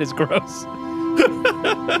damn, that is gross.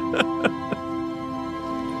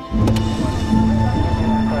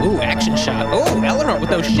 Ooh, action shot. Oh, Eleanor with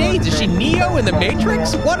those shades. Is she Neo in the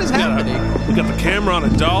Matrix? What is happening? We got the camera on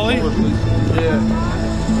a dolly. Yeah.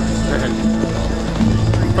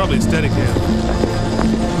 Probably a steady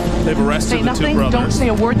cam. They've arrested Say the nothing. two brothers. Don't say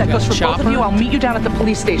a word. That goes for both of you. I'll meet you down at the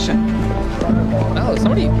police station. Oh,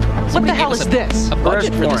 somebody What the hell is this? A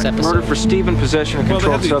budget for this episode. Murder for Stephen, possession of Well, they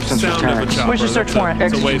controlled have the substance for sound of a Terrence. chopper. Where's your search warrant?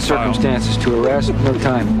 It's a Exigent wave file. circumstances to arrest, no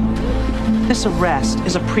time. This arrest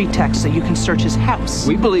is a pretext so you can search his house.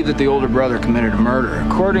 We believe that the older brother committed a murder.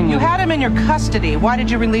 Accordingly, You had him in your custody. Why did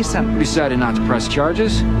you release him? we decided not to press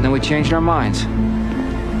charges, and then we changed our minds.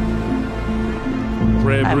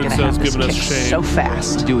 Ray I'm gonna Brunstow's have this giving us kicked shame. so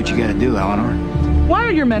fast. Do what you gotta do, Eleanor. Why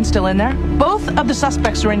are your men still in there? Both of the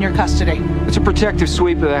suspects are in your custody. It's a protective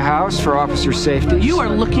sweep of the house for officer safety. You are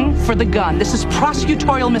looking for the gun. This is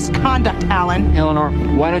prosecutorial misconduct, Alan. Eleanor,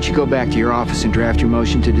 why don't you go back to your office and draft your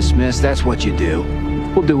motion to dismiss? That's what you do.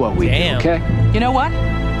 We'll do what we do, okay? You know what?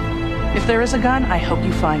 If there is a gun, I hope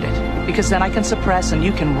you find it. Because then I can suppress and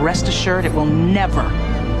you can rest assured it will never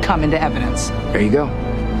come into evidence. There you go.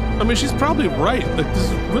 I mean, she's probably right. Like, this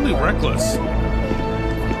is really reckless.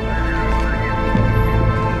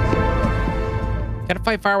 Gotta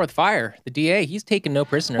fight fire with fire. The DA, he's taking no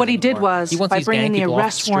prisoners. What he did anymore. was, He wants by these bringing gang the people off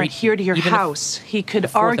arrest the warrant street, here to your even if house, he could the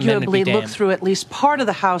Fourth Amendment be arguably look damned. through at least part of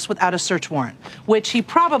the house without a search warrant, which he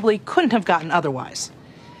probably couldn't have gotten otherwise.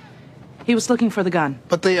 He was looking for the gun.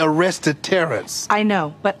 But they arrested Terrence. I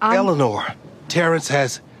know, but Eleanor, Terrence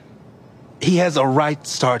has a Right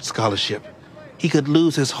Start scholarship. He could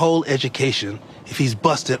lose his whole education if he's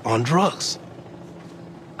busted on drugs.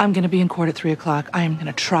 I'm going to be in court at 3 o'clock. I am going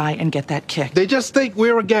to try and get that kicked. They just think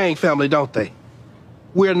we're a gang family, don't they?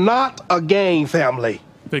 We're not a gang family.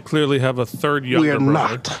 They clearly have a third younger We're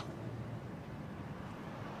brother. not.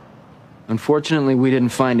 Unfortunately, we didn't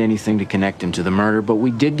find anything to connect him to the murder, but we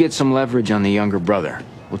did get some leverage on the younger brother.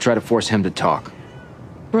 We'll try to force him to talk.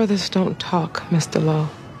 Brothers don't talk, Mr. Lowe.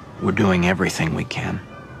 We're doing everything we can.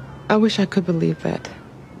 I wish I could believe that.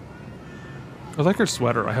 I like her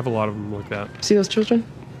sweater. I have a lot of them like that. See those children?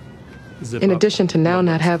 Zip In up. addition to now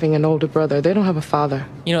not having an older brother, they don't have a father.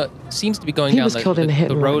 You know, it seems to be going He down was killed in a hit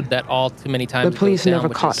the and road run. that all too many times The police goes down, never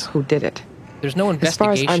which caught is who did it. There's no As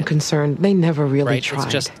far investigation. as I'm concerned, they never really right? tried.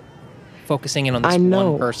 It's just focusing in on this I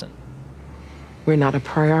know. one person. We're not a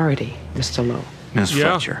priority, Mr. Lowe. Ms.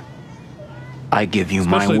 Fletcher, I give you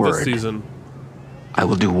Especially my this word. season. I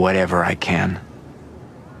will do whatever I can.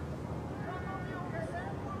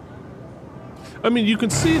 I mean, you can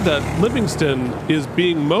see that Livingston is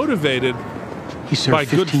being motivated He served by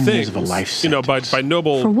good 15 things. years of a life You know, by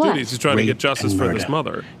noble For what? duties. He's trying to Rape get justice and for murder. his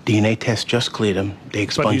mother. DNA test just cleared him. They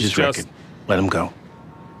expunged he's his just- record. Let him go.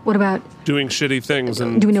 What about... Doing shitty things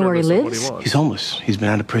and Do we know where he lives? He's homeless. He's been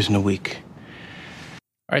out of prison a week.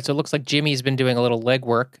 All right, so it looks like Jimmy's been doing a little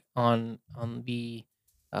legwork on the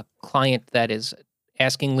client that is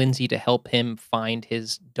asking Lindsay to help him find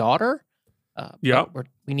his daughter. Yeah.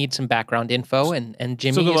 We need some background info, and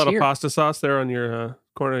Jimmy Still got a is lot here. of pasta sauce there on your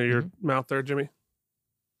corner of your mouth there, Jimmy.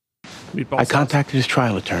 Meatball I sauce. contacted his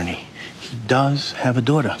trial attorney. He does have a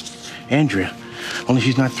daughter, Andrea. Only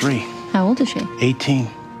she's not 3. How old is she? 18.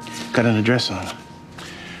 Got an address on her.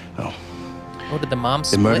 Oh, did the mom The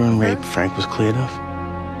split murder and her? rape Frank was cleared of?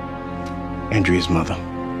 Andrea's mother.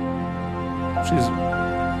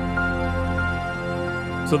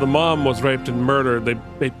 So the mom was raped and murdered.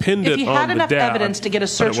 They pinned If it he on had the enough dad, evidence to get a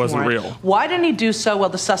search but it wasn't warrant, real. why didn't he do so while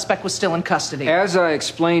the suspect was still in custody? As I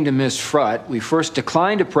explained to Miss Frutt, we first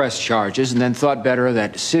declined to press charges and then thought better of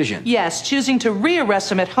that decision. Yes, choosing to rearrest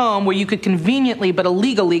him at home where you could conveniently but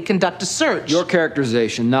illegally conduct a search. Your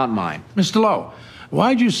characterization, not mine. Mr. Lowe,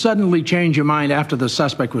 why'd you suddenly change your mind after the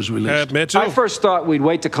suspect was released? I first thought we'd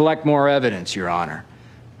wait to collect more evidence, Your Honor.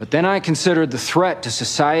 But then I considered the threat to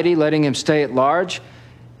society letting him stay at large,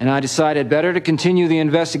 and I decided better to continue the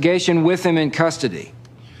investigation with him in custody.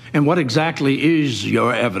 And what exactly is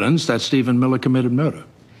your evidence that Stephen Miller committed murder?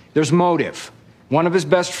 There's motive. One of his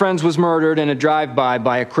best friends was murdered in a drive-by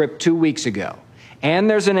by a Crip 2 weeks ago. And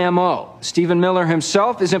there's an M.O. Stephen Miller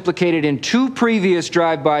himself is implicated in 2 previous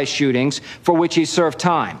drive-by shootings for which he served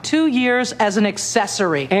time. 2 years as an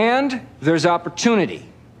accessory. And there's opportunity.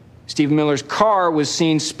 Stephen Miller's car was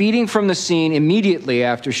seen speeding from the scene immediately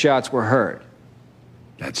after shots were heard.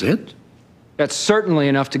 That's it? That's certainly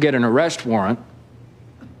enough to get an arrest warrant.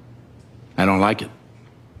 I don't like it.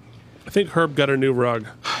 I think Herb got a new rug.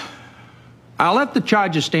 I'll let the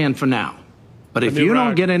charges stand for now. But if new you don't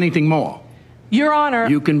rug. get anything more, Your Honor,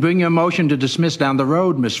 you can bring your motion to dismiss down the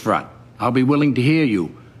road, Miss Frutt. I'll be willing to hear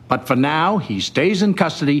you. But for now, he stays in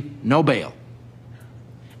custody, no bail.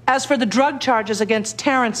 as for the drug charges against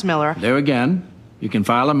Terrence Miller, There again, you can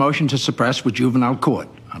file a motion to suppress with juvenile court.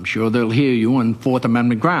 I'm sure they'll hear you on Fourth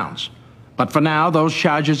Amendment grounds. But for now, those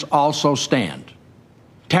charges also stand.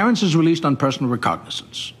 Terrence is released on personal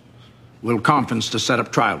recognizance. We'll conference to set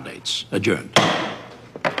up trial dates. Adjourned.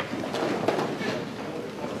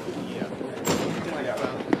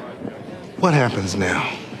 What happens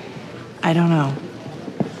now? I don't know.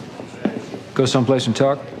 Go someplace and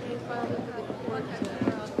talk?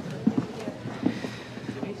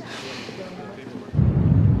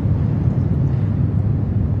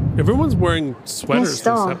 Everyone's wearing sweaters Miss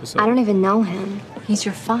Stoll, this episode. I don't even know him. He's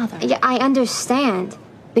your father. Yeah, I understand.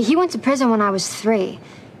 But he went to prison when I was 3.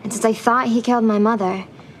 And since I thought he killed my mother,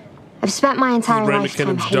 I've spent my entire Ray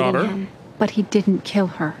lifetime McKinnon's hating daughter. him. But he didn't kill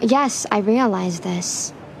her. Yes, I realize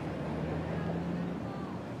this.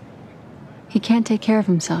 He can't take care of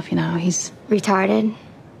himself, you know. He's retarded.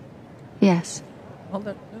 Yes.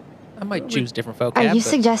 Well, I might choose different vocab. Are you but-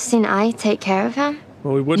 suggesting I take care of him?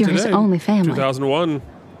 Well, we would You're today. his only family. 2001.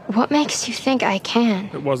 What makes you think I can?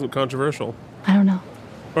 It wasn't controversial. I don't know.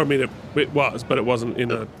 Or, I mean, it was, but it wasn't in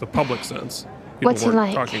the public sense. People What's he weren't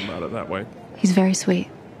like? talking about it that way. He's very sweet.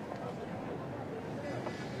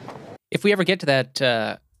 If we ever get to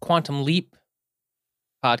that Quantum Leap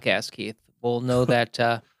podcast, Keith, we'll know that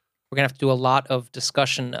we're going to have to do a lot of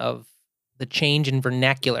discussion of the change in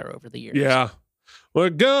vernacular over the years. Yeah. We're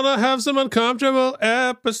gonna have some uncomfortable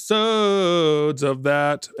episodes of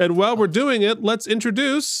that. And while we're doing it, let's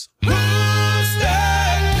introduce daughter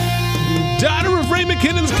of Ray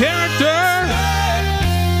McKinnon's character.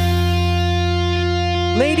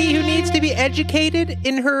 Lady who needs to be educated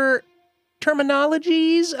in her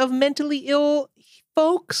terminologies of mentally ill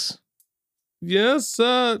folks. Yes,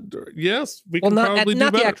 yes, we Well, can not probably do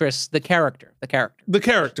the better. actress, the character. The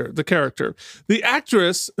character. The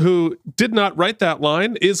actress who did not write that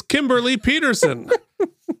line is Kimberly Peterson,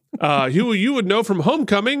 who you would know from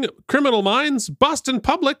Homecoming, Criminal Minds, Boston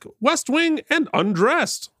Public, West Wing, and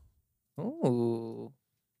Undressed. Ooh.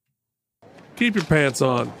 Keep your pants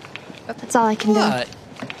on. That's all I can do.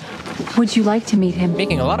 Would you like to meet him?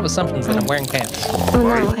 Making a lot of assumptions that I'm wearing pants. Oh,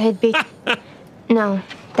 no, it'd be... No,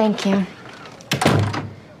 thank you.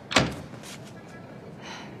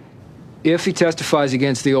 If he testifies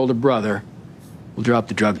against the older brother, we'll drop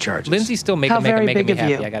the drug charges. Lindsay's still making me happy,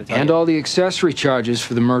 I gotta tell And you. all the accessory charges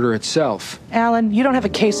for the murder itself. Alan, you don't have a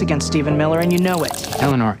case against Stephen Miller, and you know it.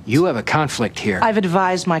 Eleanor, you have a conflict here. I've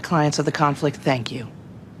advised my clients of the conflict. Thank you.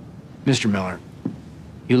 Mr. Miller,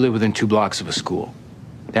 you live within 2 blocks of a school.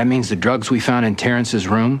 That means the drugs we found in Terrence's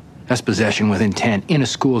room, that's possession with intent in a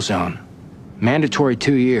school zone. Mandatory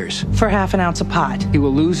 2 years. For half an ounce of pot. He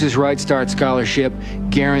will lose his Right Start scholarship,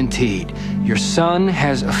 guaranteed. Your son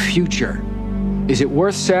has a future. Is it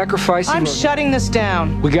worth sacrificing? I'm shutting this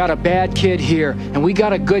down. We got a bad kid here, and we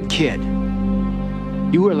got a good kid.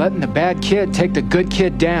 You were letting the bad kid take the good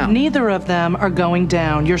kid down. Neither of them are going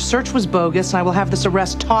down. Your search was bogus, and I will have this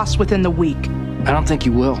arrest tossed within the week. I don't think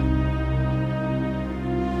you will.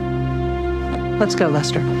 Let's go,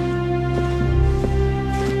 Lester.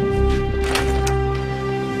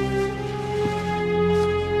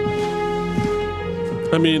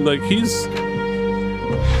 I mean, like,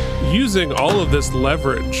 using all of this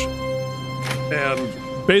leverage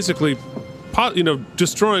and basically,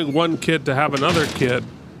 destroying one kid to have another kid,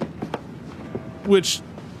 which,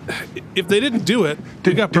 if they didn't do it,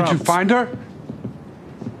 we got problems. Did you find her?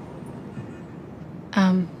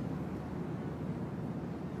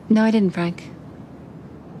 No, I didn't, Frank.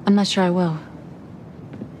 I'm not sure I will.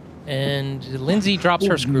 And Lindsay drops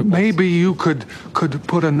her scruples. Maybe you could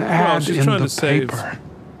put an ad in the save paper.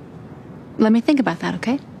 Let me think about that,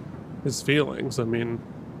 okay? his feelings. I mean,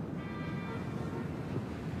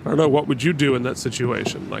 I don't know. What would you do in that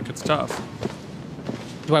situation? Like, it's tough.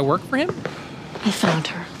 Do I work for him? He found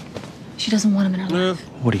her. She doesn't want him in her life.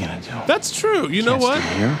 What are you gonna do? That's true. You know what?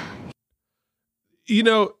 Stay here? You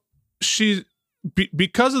know, she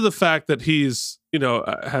because of the fact that he's, you know,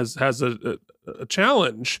 has a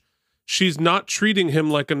challenge, she's not treating him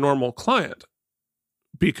like a normal client,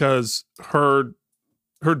 because her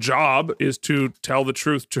job is to tell the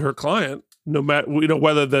truth to her client, no matter, you know,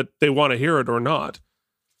 whether that they want to hear it or not.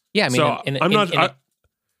 Yeah, I mean, so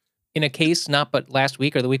in a case not but last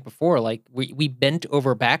week or the week before, like we bent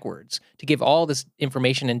over backwards to give all this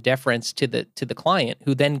information and deference to the client,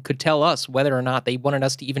 who then could tell us whether or not they wanted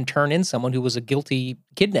us to even turn in someone who was a guilty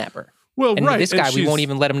kidnapper. Well, and right. This guy, and we won't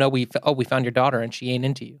even let him know we found your daughter and she ain't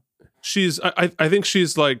into you. I think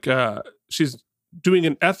she's like she's doing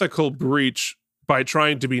an ethical breach by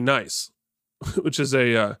trying to be nice, which is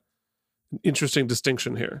a interesting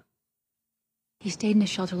distinction here. He stayed in a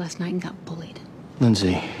shelter last night and got bullied.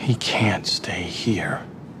 Lindsay, he can't stay here.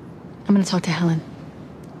 I'm going to talk to Helen.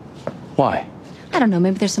 Why? I don't know.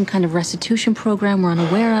 Maybe there's some kind of restitution program we're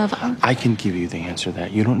unaware of. I can give you the answer to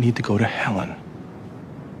that. You don't need to go to Helen.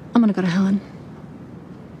 I'm going to go to Helen.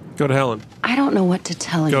 Go to Helen. I don't know what to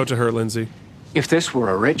tell you. Go to her, Lindsay. If this were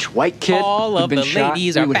a rich white kid who'd been shot,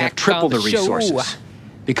 we would have triple the resources.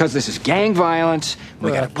 Because this is gang violence,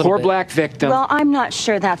 we got a poor black victim. Well, I'm not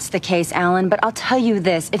sure that's the case, Alan, but I'll tell you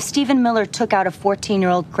this. If Stephen Miller took out a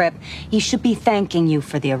 14-year-old Crip, he should be thanking you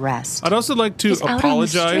for the arrest. I'd also like to He's out on the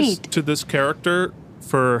apologize street. to this character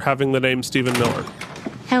for having the name Stephen Miller.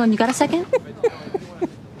 Helen, you got a second?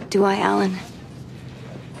 Do I, Alan?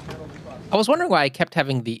 I was wondering why I kept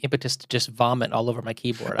having the impetus to just vomit all over my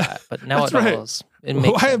keyboard, but now That's it right. knows. It makes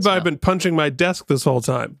Why sense have I now. been punching my desk this whole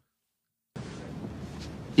time?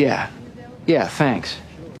 Yeah, thanks.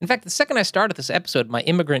 In fact, the second I started this episode, my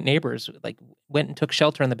immigrant neighbors went and took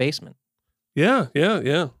shelter in the basement. Yeah.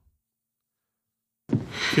 I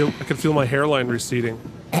can feel my hairline receding.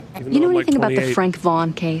 You know anything about the Frank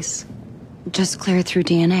Vaughn case? Just cleared through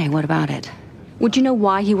DNA. What about it? Would you know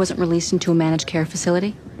why he wasn't released into a managed care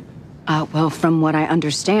facility? Well, from what I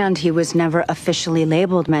understand, he was never officially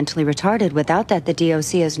labeled mentally retarded. Without that, the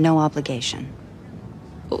DOC has no obligation.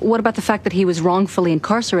 What about the fact that he was wrongfully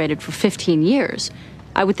incarcerated for 15 years?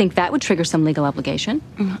 I would think that would trigger some legal obligation.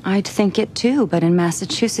 I'd think it too, but in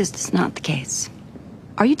Massachusetts, it's not the case.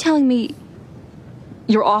 Are you telling me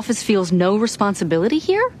your office feels no responsibility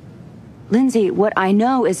here? Lindsay, what I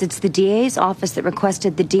know is it's the DA's office that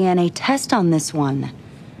requested the DNA test on this one.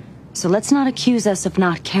 So let's not accuse us of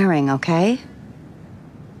not caring, okay?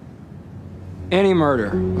 Any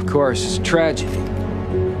murder, of course, is a tragedy.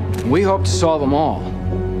 We hope to solve them all.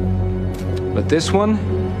 But this one?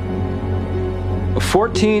 A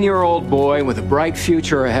 14-year-old boy with a bright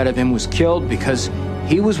future ahead of him was killed because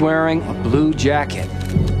he was wearing a blue jacket.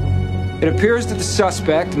 It appears that the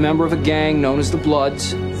suspect, a member of a gang known as the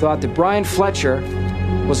Bloods, thought that Brian Fletcher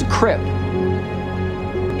was a Crip.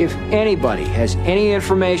 If anybody has any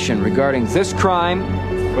information regarding this crime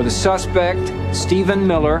or the suspect, Stephen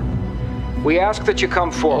Miller, we ask that you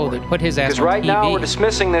come forward. They put his ass because on right now TV. we're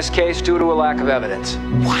dismissing this case due to a lack of evidence.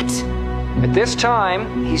 What? At this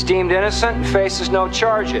time, he's deemed innocent and faces no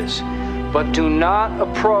charges. But do not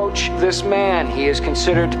approach this man. He is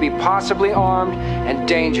considered to be possibly armed and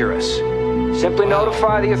dangerous. Simply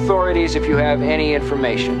notify the authorities if you have any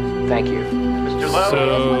information. Thank you. Mr.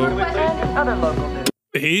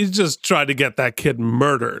 So he's just trying to get that kid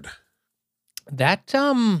murdered. That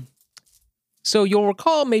so you'll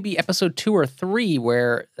recall maybe episode 2 or 3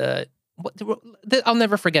 where I'll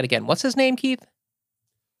never forget again. What's his name, Keith?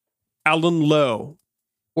 Alan Lowe.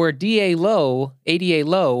 Where ADA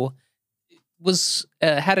Lowe was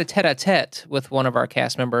had a tete-a-tete with one of our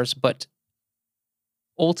cast members, but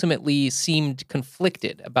ultimately seemed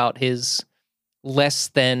conflicted about his less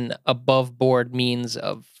than above board means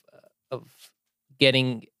of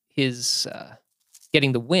getting his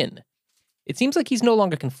getting the win. It seems like he's no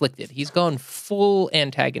longer conflicted. He's gone full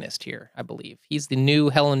antagonist here, I believe. He's the new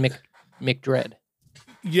Helen McDread.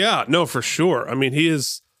 Yeah, no, for sure. I mean, he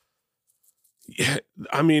is.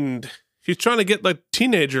 I mean, He's trying to get the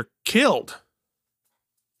teenager killed.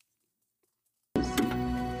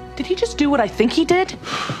 Did he just do what I think he did?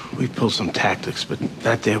 We pulled some tactics, but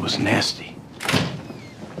that there was nasty.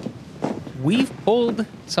 We've pulled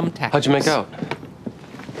some tactics. How'd you make out?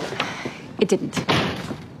 It didn't.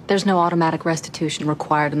 There's no automatic restitution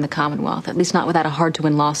required in the Commonwealth, at least not without a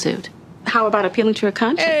hard-to-win lawsuit. How about appealing to your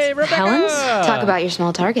conscience? Hey, Rebecca! Helen's? Talk about your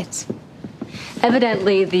small targets.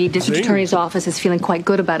 Evidently, the district attorney's office is feeling quite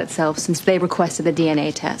good about itself since they requested the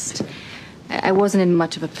DNA test. I wasn't in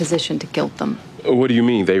much of a position to guilt them. What do you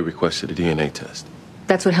mean they requested a DNA test?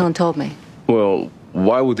 That's what Helen told me. Well,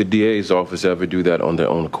 why would the DA's office ever do that on their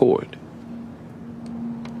own accord?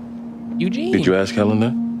 Eugene. Did you ask Helen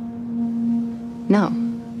that? No.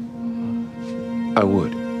 I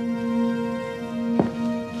would.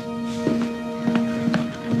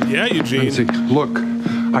 Yeah, Eugene. Lindsay, look,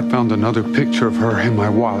 I found another picture of her in my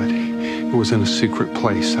wallet. It was in a secret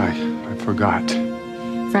place. I forgot.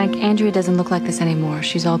 Frank, Andrea doesn't look like this anymore.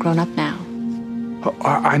 She's all grown up now.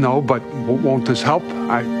 I know, but won't this help?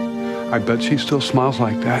 I bet she still smiles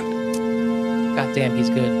like that. God damn, he's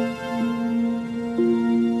good.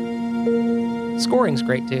 Scoring's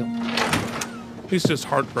great, too. He's just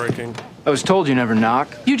heartbreaking. I was told you never knock.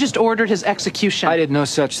 You just ordered his execution. I did no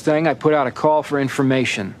such thing. I put out a call for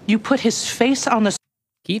information. You put his face on the...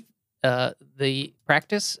 Keith, the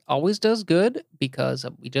practice always does good because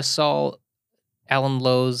we just saw Alan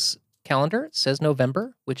Lowe's calendar. It says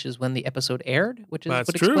November, which is when the episode aired, which is That's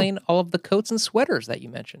would true. explain all of the coats and sweaters that you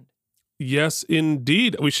mentioned. Yes,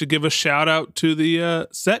 indeed. We should give a shout out to the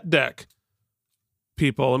set deck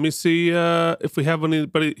people. Let me see if we have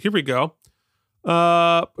anybody. Here we go.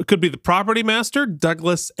 It could be the property master,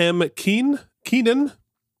 Douglas M. Keenan.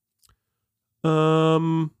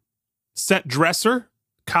 Set dresser,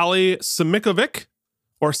 Kali Simikovic,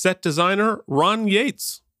 or set designer, Ron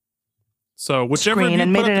Yates. So whichever screen you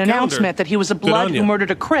and put made up an the announcement that he was a Good blood on who ya. murdered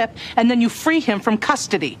a Crip, and then you free him from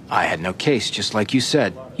custody. I had no case, just like you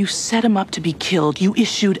said. You set him up to be killed. You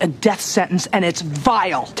issued a death sentence, and it's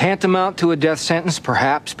vile. Tantamount to a death sentence,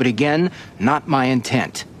 perhaps, but again, not my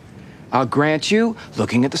intent. I'll grant you,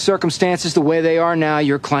 looking at the circumstances the way they are now,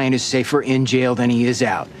 your client is safer in jail than he is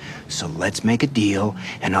out. So let's make a deal,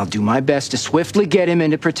 and I'll do my best to swiftly get him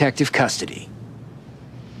into protective custody.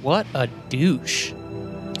 What a douche.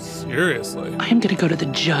 Seriously. I am going to go to the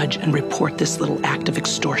judge and report this little act of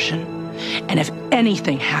extortion. And if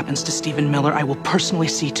anything happens to Stephen Miller, I will personally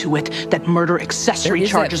see to it that murder accessory There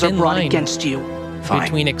is that charges are thin brought line against you. Fine.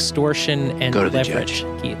 Between extortion and Go to the leverage,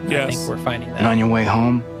 judge. Keith. Yes. I think we're finding that. And on your way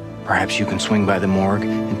home, perhaps you can swing by the morgue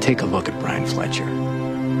and take a look at Brian Fletcher.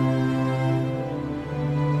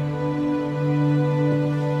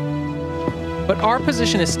 But our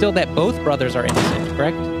position is still that both brothers are innocent,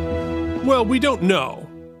 correct? Well, we don't know,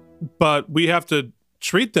 but we have to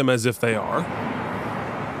treat them as if they are.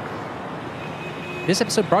 This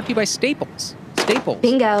episode brought to you by Staples. Staples.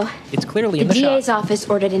 Bingo. It's clearly The in the DA's shop. office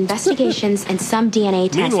ordered investigations and some DNA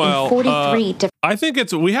tests Meanwhile, in 43 different... I think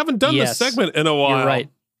we haven't done Yes. this segment in a while. You're right.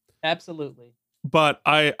 Absolutely. But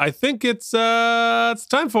I think it's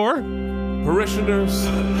time for Parishioners,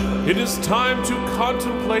 it is time to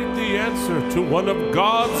contemplate the answer to one of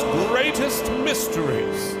God's greatest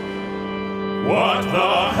mysteries. What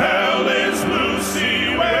the hell is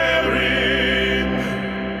Lucy wearing?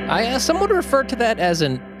 Someone referred to that as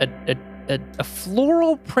a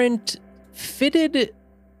floral print fitted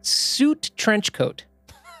suit trench coat.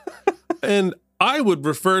 and I would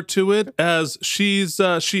refer to it as she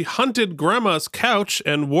hunted grandma's couch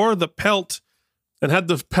and wore the pelt and had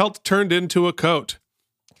the pelt turned into a coat.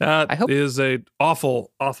 That is a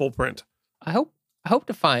awful print. I hope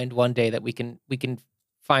to find one day that we can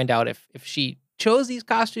find out if she chose these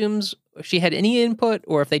costumes, if she had any input,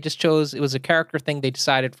 or if they just chose, it was a character thing they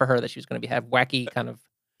decided for her that she was going to have wacky kind of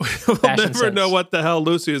We'll fashion never sense. know what the hell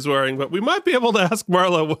Lucy is wearing, but we might be able to ask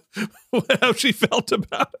Marla how she felt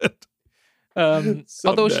about it. Although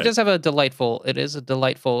she Someday. does have a delightful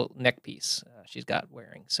neck piece she's got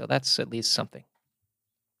wearing, so that's at least something.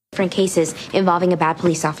 different cases involving a bad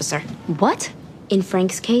police officer. What? In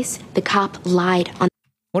Frank's case, the cop lied on...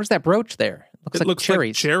 What is that brooch there? It looks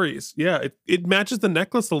like cherries. Yeah, it matches the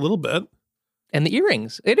necklace a little bit. And the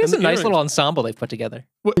earrings. It is a And the nice earrings. little ensemble they've put together.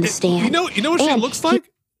 Well, you know what she looks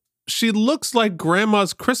like? She looks like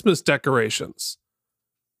grandma's Christmas decorations.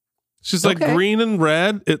 She's like Okay. green and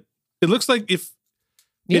red. It looks like it's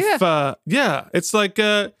like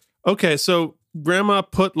okay, so grandma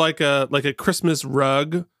put like a Christmas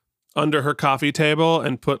rug under her coffee table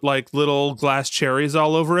and put like little glass cherries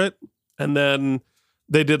all over it, and then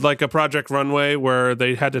they did like a Project Runway where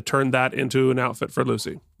they had to turn that into an outfit for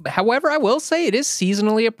Lucy. However, I will say it is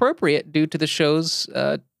seasonally appropriate due to the show's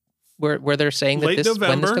where they're saying that Late when this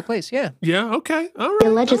November. took place. Yeah. Yeah, okay. All right. They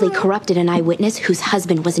allegedly corrupted an eyewitness whose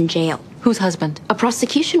husband was in jail. Whose husband? A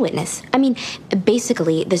prosecution witness. I mean,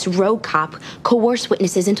 basically, this rogue cop coerced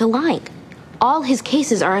witnesses into lying. All his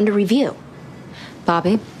cases are under review.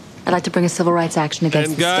 Bobby, I'd like to bring a civil rights action against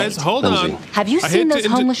And the guys, state. hold on. Have you seen those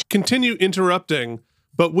homeless... Continue interrupting,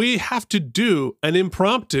 but we have to do an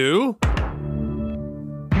impromptu...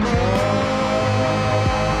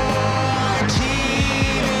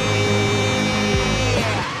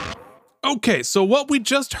 Okay, so what we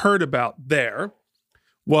just heard about there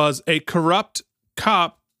was a corrupt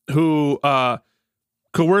cop who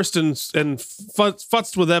coerced and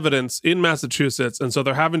futzed with evidence in Massachusetts, and so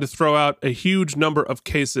they're having to throw out a huge number of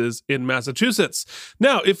cases in Massachusetts.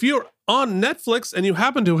 Now, if you're on Netflix and you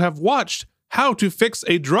happen to have watched How to Fix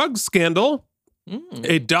a Drug Scandal,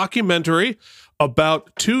 a documentary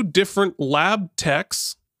about two different lab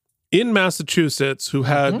techs in Massachusetts who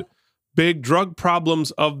had big drug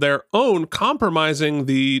problems of their own, compromising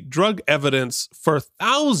the drug evidence for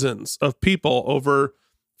thousands of people over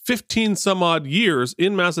 15 some odd years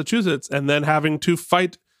in Massachusetts, and then having to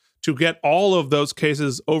fight to get all of those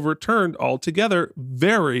cases overturned altogether.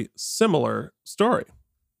 Very similar story.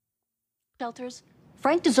 Shelters.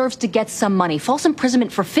 Frank deserves to get some money. False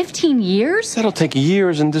imprisonment for 15 years? That'll take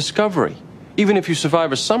years in discovery. Even if you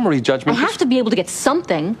survive a summary judgment. I have to be able to get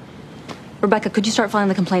something. Rebecca, could you start filing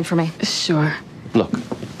the complaint for me? Sure. Look,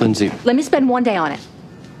 Lindsay. Let me spend 1 day on it.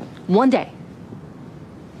 1 day.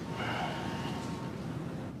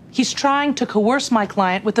 He's trying to coerce my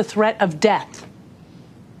client with the threat of death.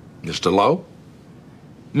 Mr. Lowe?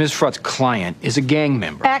 Ms. Frutt's client is a gang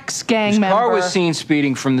member. Ex-gang member. His car was seen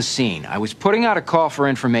speeding from the scene. I was putting out a call for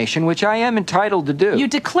information, which I am entitled to do. You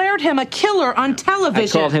declared him a killer on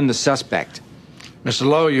television. I called him the suspect. Mr.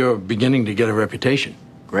 Lowe, you're beginning to get a reputation.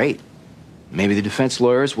 Great. Maybe the defense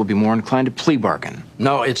lawyers will be more inclined to plea bargain.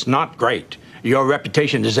 No, it's not great. Your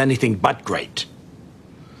reputation is anything but great.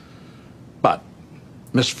 But,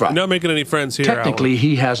 Miss Frutt... You're not making any friends here, technically, Alan.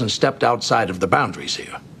 he hasn't stepped outside of the boundaries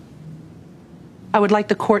here. I would like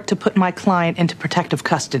the court to put my client into protective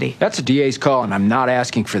custody. That's a DA's call, and I'm not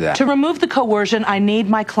asking for that. To remove the coercion, I need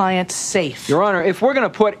my client safe. Your Honor, if we're going to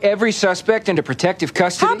put every suspect into protective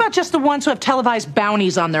custody... How about just the ones who have televised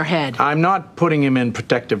bounties on their head? I'm not putting him in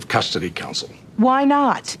protective custody, counsel. Why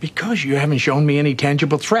not? Because you haven't shown me any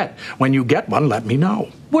tangible threat. When you get one, let me know.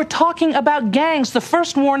 We're talking about gangs. The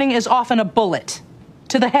first warning is often a bullet.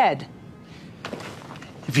 To the head.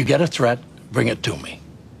 If you get a threat, bring it to me.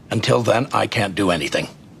 Until then, I can't do anything.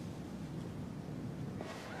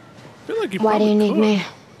 Why do you need me?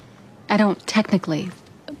 I don't technically,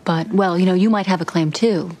 but, well, you know, you might have a claim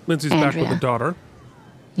too. Lindsay's Andrea. back with a daughter.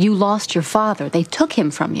 You lost your father. They took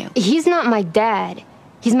him from you. He's not my dad.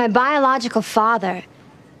 He's my biological father.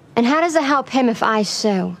 And how does it help him if I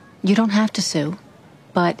sue? You don't have to sue,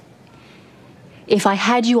 but if I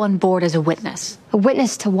had you on board as a witness. A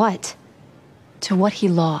witness to what? To what he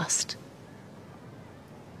lost.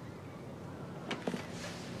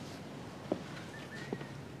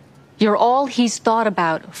 You're all he's thought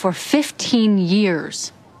about for 15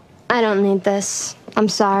 years. I don't need this. I'm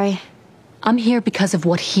sorry. I'm here because of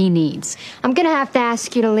what he needs. I'm gonna have to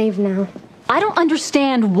ask you to leave now. I don't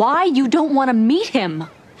understand why you don't want to meet him.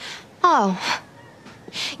 Oh.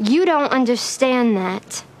 You don't understand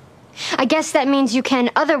that. I guess that means you can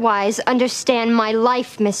otherwise understand my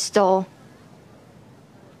life, Miss Stoll.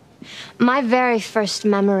 My very first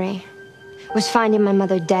memory was finding my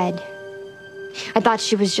mother dead. I thought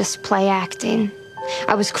she was just play acting.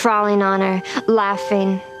 I was crawling on her,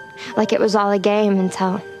 laughing, like it was all a game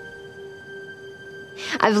until...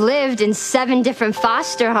 I've lived in 7 different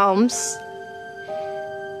foster homes.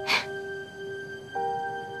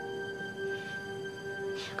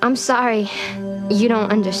 I'm sorry you don't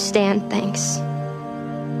understand things.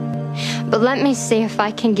 But let me see if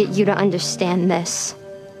I can get you to understand this.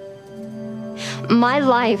 My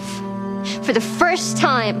life, for the first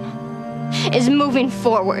time, is moving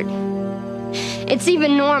forward. It's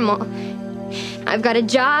even normal. I've got a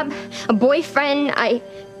job, a boyfriend, I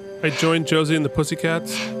joined Josie and the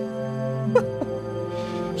Pussycats.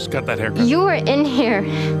 Just got that haircut. You were in here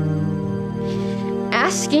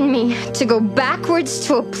asking me to go backwards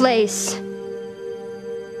to a place.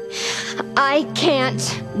 I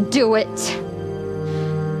can't do it.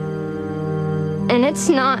 And it's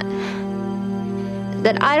not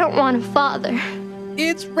that I don't want a father.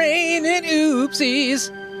 It's raining oopsies.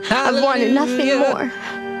 I've wanted nothing more.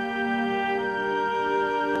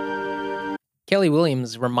 Kelly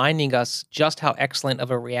Williams reminding us just how excellent of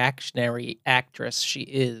a reactionary actress she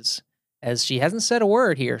is, as she hasn't said a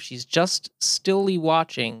word here. She's just stilly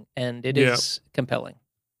watching, and it is compelling.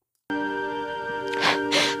 But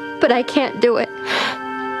I can't do it. I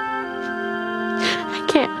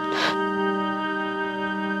can't.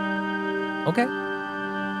 Okay.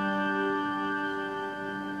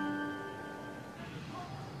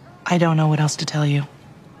 I don't know what else to tell you.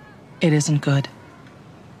 It isn't good.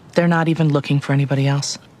 They're not even looking for anybody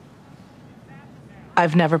else.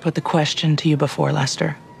 I've never put the question to you before,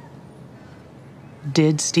 Lester.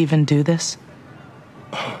 Did Stephen do this?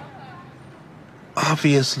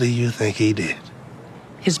 Obviously, you think he did.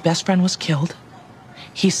 His best friend was killed.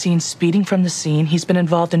 He's seen speeding from the scene. He's been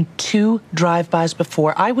involved in 2 drive-bys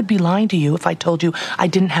before. I would be lying to you if I told you I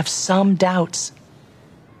didn't have some doubts.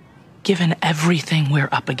 Given everything we're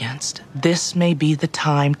up against, this may be the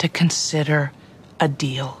time to consider a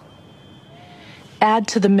deal. Add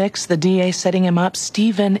to the mix the DA setting him up.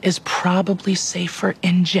 Stephen is probably safer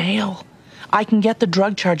in jail. I can get the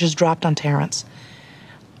drug charges dropped on Terrence.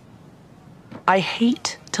 I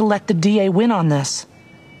hate to let the DA win on this,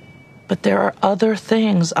 but there are other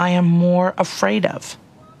things I am more afraid of.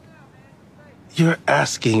 You're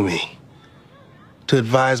asking me to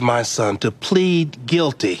advise my son to plead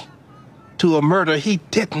guilty to a murder he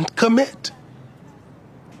didn't commit.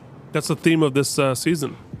 That's the theme of this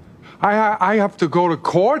season. I have to go to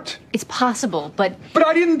court? It's possible, but... But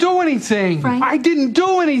I didn't do anything. Frank? I didn't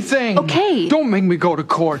do anything. Okay. Don't make me go to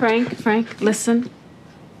court. Frank, listen.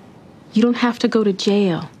 You don't have to go to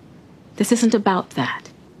jail. This isn't about that.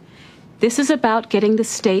 This is about getting the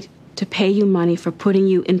state to pay you money for putting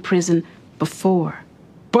you in prison before.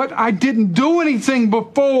 But I didn't do anything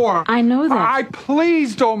before. I know that.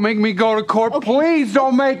 Please don't make me go to court. Okay. Please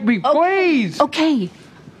don't make me. Please. Okay.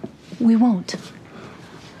 We won't.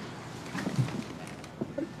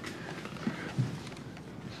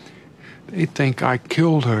 They think I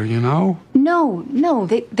killed her, you know? No,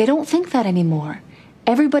 they don't think that anymore.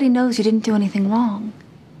 Everybody knows you didn't do anything wrong.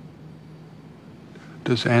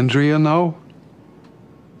 Does Andrea know?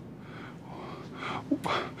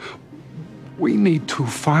 We need to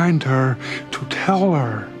find her to tell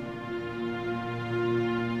her.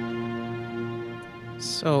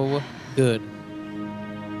 So good.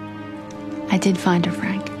 I did find her,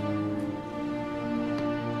 Frank.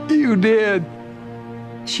 You did?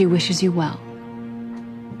 She wishes you well.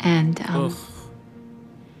 And,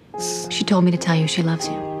 she told me to tell you she loves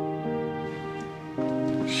you.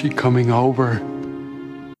 She coming over?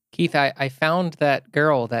 Keith, I found that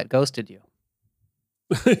girl that ghosted you.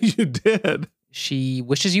 You did? She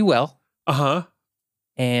wishes you well. Uh-huh.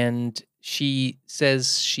 And she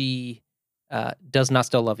says she does not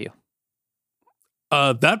still love you.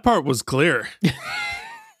 That part was clear.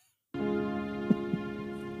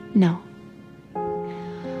 No.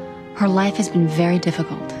 Her life has been very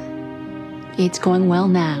difficult. It's going well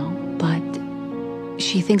now, but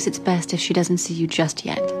she thinks it's best if she doesn't see you just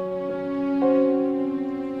yet.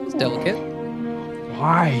 It's delicate.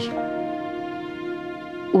 Why?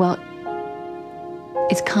 Well,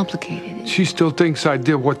 it's complicated. She still thinks I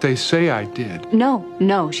did what they say I did.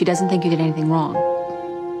 No, she doesn't think you did anything wrong.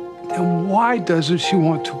 Then why doesn't she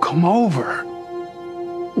want to come over?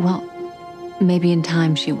 Well, maybe in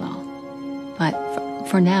time she will. But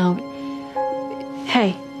for now...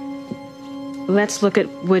 Hey, let's look at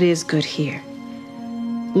what is good here.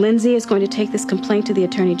 Lindsay is going to take this complaint to the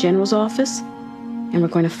Attorney General's office, and we're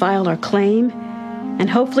going to file our claim, and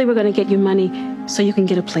hopefully we're going to get you money so you can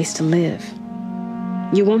get a place to live.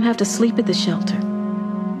 You won't have to sleep at the shelter.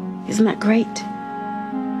 Isn't that great?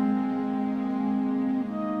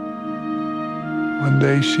 One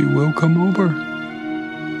day she will come over.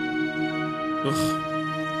 Ugh.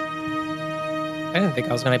 I didn't think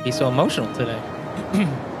I was going to be so emotional today.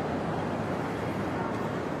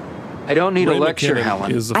 I don't need Ray a lecture, McKinnon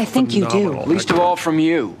Helen. is a I think you do. phenomenal Least of all from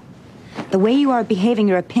you. The way you are behaving,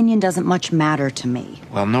 your opinion doesn't much matter to me.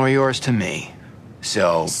 Well, nor yours to me.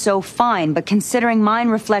 So Fine, but considering mine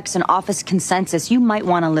reflects an office consensus, you might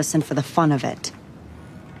want to listen for the fun of it.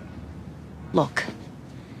 Look,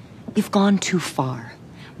 you've gone too far.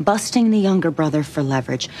 Busting the younger brother for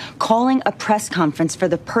leverage, calling a press conference for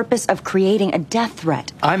the purpose of creating a death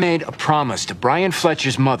threat. I made a promise to Brian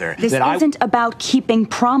Fletcher's mother This that isn't about keeping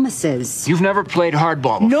promises. You've never played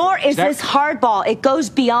hardball before. Nor is this hardball. It goes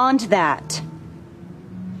beyond that.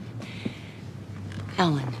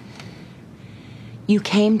 Ellen, you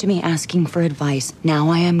came to me asking for advice. Now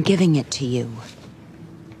I am giving it to you.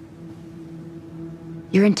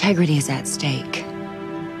 Your integrity is at stake.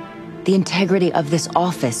 The integrity of this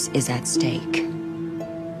office is at stake.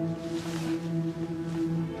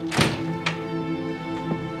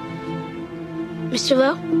 Mr.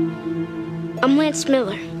 Lowe, I'm Lance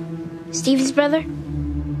Miller, Steve's brother.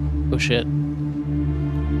 Oh, shit.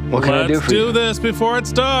 What can I do Let's for you? do this before it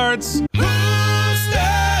starts. The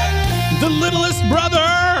littlest brother.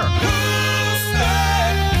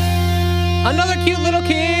 Another cute little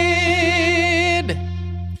kid.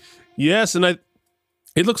 Yes, and it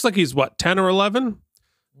looks like he's, what, 10 or 11?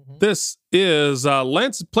 This is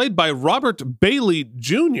Lance, played by Robert Bailey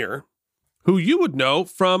Jr., who you would know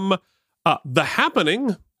from The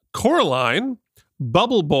Happening, Coraline,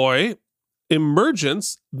 Bubble Boy,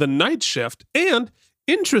 Emergence, The Night Shift, and,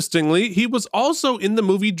 interestingly, he was also in the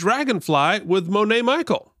movie Dragonfly with Monet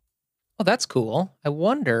Michael. Oh, that's cool. I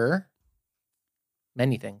wonder...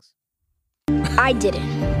 Many things. I did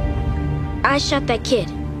it. I shot that kid.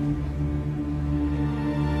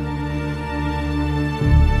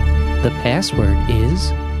 The password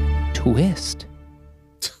is twist.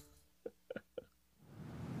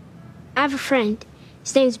 I have a friend.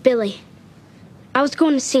 His name's Billy. I was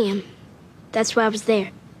going to see him. That's why I was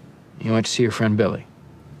there. You went to see your friend Billy?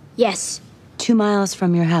 Yes. 2 miles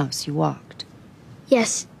from your house, you walked.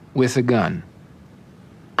 Yes. With a gun?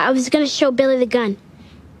 I was going to show Billy the gun.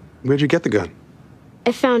 Where'd you get the gun?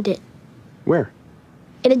 I found it. Where?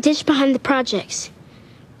 In a ditch behind the projects.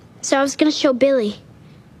 So I was going to show Billy.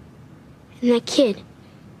 And that kid,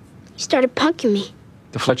 he started punking me.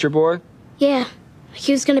 The Fletcher boy? Yeah,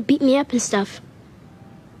 he was going to beat me up and stuff.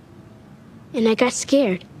 And I got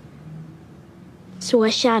scared. So I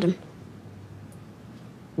shot him.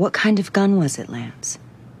 What kind of gun was it, Lance?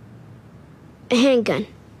 A handgun.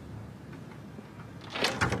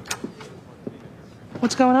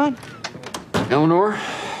 What's going on? Eleanor,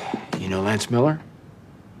 you know Lance Miller?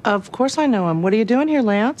 Of course I know him. What are you doing here,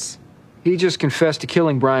 Lance? He just confessed to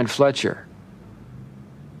killing Brian Fletcher.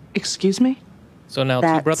 Excuse me? So now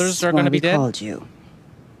two brothers are going to be dead? Called you.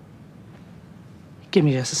 Give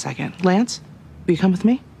me just a second. Lance, will you come with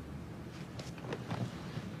me?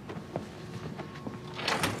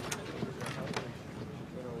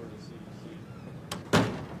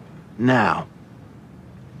 Now,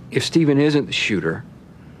 if Stephen isn't the shooter,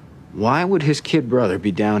 why would his kid brother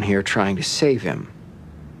be down here trying to save him?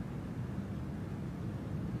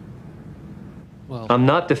 Well, I'm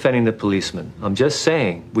not defending the policeman. I'm just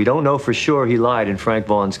saying we don't know for sure he lied in Frank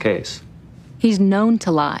Vaughn's case. He's known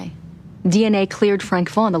to lie. DNA cleared Frank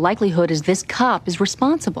Vaughn. The likelihood is this cop is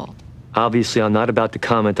responsible. Obviously, I'm not about to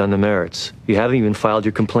comment on the merits. You haven't even filed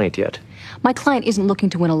your complaint yet. My client isn't looking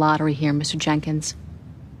to win a lottery here, Mr. Jenkins.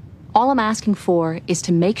 All I'm asking for is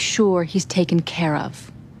to make sure he's taken care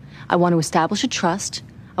of. I want to establish a trust.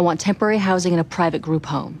 I want temporary housing in a private group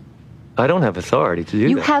home. I don't have authority to do that.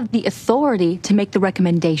 You have the authority to make the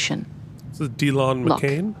recommendation. This is Delon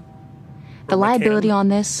McCain? The liability on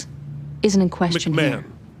this isn't in question here.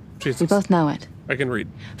 Jesus. We both know it. I can read.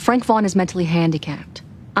 Frank Vaughn is mentally handicapped.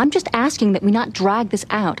 I'm just asking that we not drag this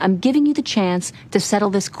out. I'm giving you the chance to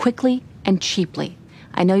settle this quickly and cheaply.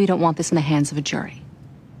 I know you don't want this in the hands of a jury.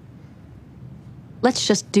 Let's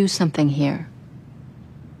just do something here.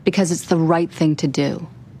 Because it's the right thing to do.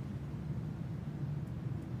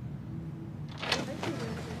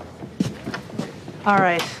 All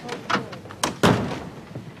right.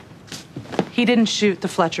 He didn't shoot the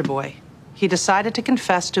Fletcher boy. He decided to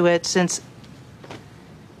confess to it since...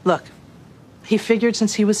 Look, he figured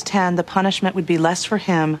since he was 10, the punishment would be less for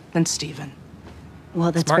him than Stephen.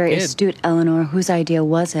 Well, that's Smart very kid. astute, Eleanor. Whose idea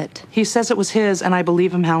was it? He says it was his, and I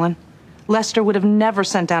believe him, Helen. Lester would have never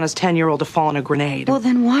sent down his 10-year-old to fall on a grenade. Well,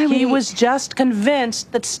 then why would he was just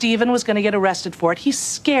convinced that Stephen was going to get arrested for it. He's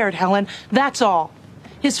scared, Helen. That's all.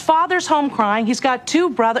 His father's home crying. He's got 2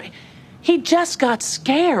 brothers. He just got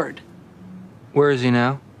scared. Where is he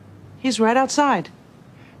now? He's right outside.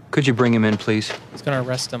 Could you bring him in, please? He's going to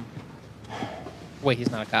arrest him. Wait, he's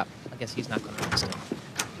not a cop. I guess he's not going to arrest him.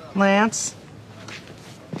 Lance?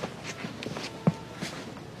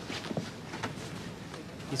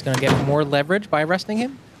 He's going to get more leverage by arresting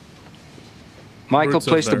him? Michael,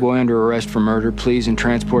 place the boy under arrest for murder, please, and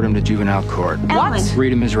transport him to juvenile court. What?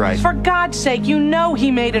 Read him his rights. For God's sake, you know he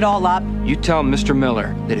made it all up. You tell Mr.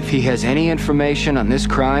 Miller that if he has any information on this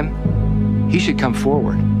crime, he should come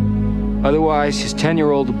forward. Otherwise, his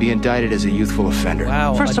 10-year-old will be indicted as a youthful offender.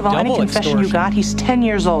 Wow, First of all, any confession you got, he's 10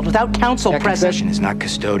 years old without counsel that present. confession is not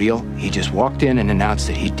custodial. He just walked in and announced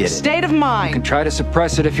that he did it. State of mind. You can try to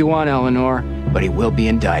suppress it if you want, Eleanor, but he will be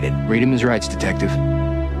indicted. Read him his rights, Detective.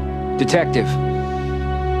 Detective.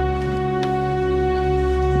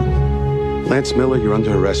 Lance Miller, you're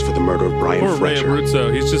under arrest for the murder of Brian Poor Ray Fletcher.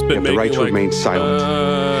 Abruzzo. He's just been you have the right to making, remain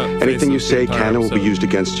silent. Anything you say can and will be used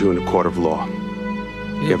against you in a court of law.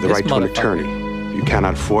 You have the right to an attorney. You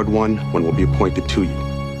cannot afford one will be appointed to you.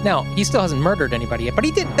 Now, he still hasn't murdered anybody yet, but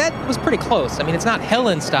he did. That was pretty close. I mean, it's not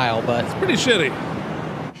Helen style, but it's pretty shitty.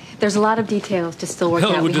 There's a lot of details to still work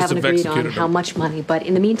out. We haven't agreed on how much money, but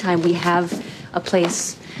in the meantime, we have a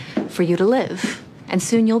place for you to live. And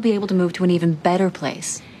soon you'll be able to move to an even better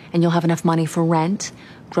place. And you'll have enough money for rent,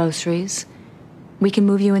 groceries. We can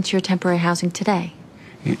move you into your temporary housing today.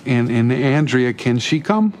 And Andrea, can she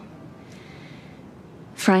come?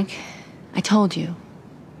 Frank, I told you.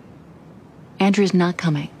 Andrea's not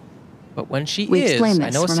coming. But when she we is, explained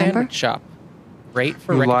this, I know a remember? sandwich shop. Great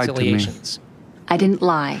for You lied to me. reconciliations. I didn't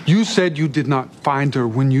lie. You said you did not find her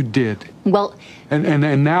when you did. Well...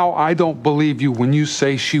 And now I don't believe you when you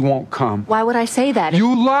say she won't come. Why would I say that?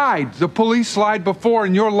 You lied. The police lied before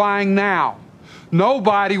and you're lying now.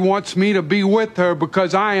 Nobody wants me to be with her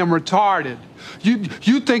because I am retarded.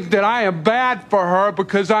 You think that I am bad for her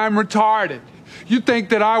because I'm retarded. You think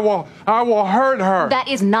that I will hurt her. That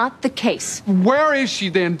is not the case. Where is she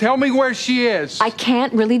then? Tell me where she is. I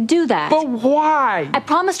can't really do that. But why? I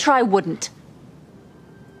promised her I wouldn't.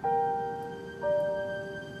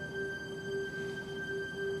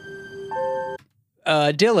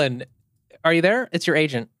 Dylan, are you there? It's your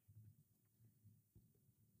agent.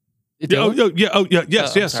 Yes,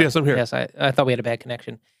 I'm here. Yes, I thought we had a bad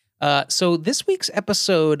connection. So this week's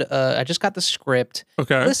episode, I just got the script.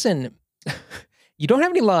 Okay. Listen, you don't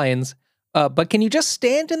have any lines, but can you just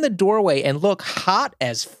stand in the doorway and look hot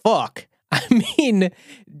as fuck? I mean,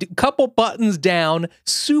 couple buttons down,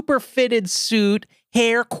 super fitted suit,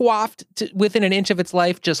 hair coiffed within an inch of its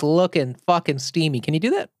life, just looking fucking steamy. Can you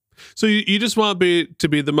do that? So you just want me to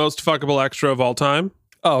be the most fuckable extra of all time?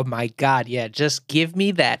 Oh my God, yeah. Just give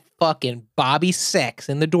me that fucking Bobby sex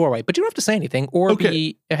in the doorway. But you don't have to say anything or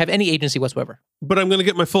have any agency whatsoever. But I'm going to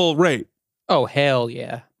get my full rate. Oh, hell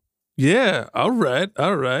yeah. Yeah, all right.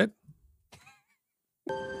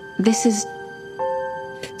 This is...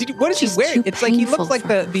 What is he wearing? It's like he looks like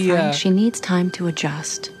the She needs time to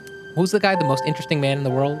adjust. Who's the guy, the most interesting man in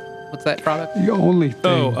the world? What's that product? The only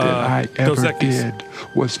thing that I ever Dos Equis. did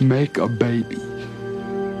was make a baby.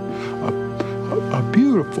 A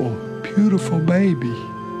beautiful, beautiful baby.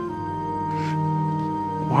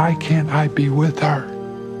 Why can't I be with her?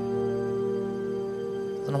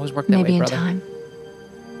 Doesn't always work that Maybe way, in brother. time.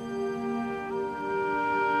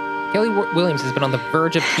 Kelly Williams has been on the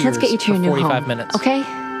verge of tears Let's get you to for your new 45 home, minutes. okay?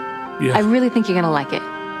 Yeah. I really think you're gonna like it.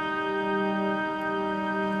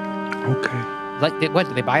 Okay. What,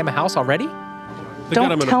 did they buy him a house already?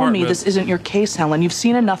 Don't tell me this isn't your case, Helen. You've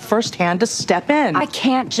seen enough firsthand to step in. I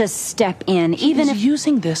can't just step in, even if...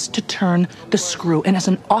 using this to turn the screw. And as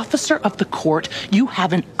an officer of the court, you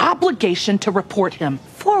have an obligation to report him.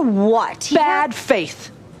 For what? Bad faith.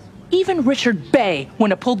 Even Richard Bay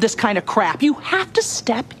wouldn't have pulled this kind of crap. You have to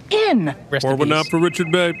step in. Pour one out for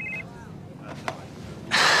Richard Bay.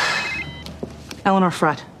 Eleanor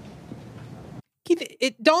Frett. Keith,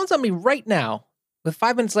 it dawns on me right now, with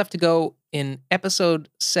 5 minutes left to go in episode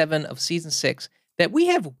 7 of season 6, that we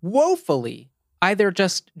have woefully either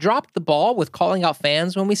just dropped the ball with calling out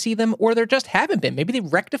fans when we see them, or there just haven't been. Maybe they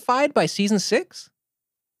rectified by season 6?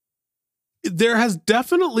 There has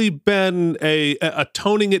definitely been a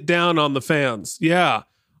toning it down on the fans. Yeah.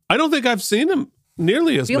 I don't think I've seen him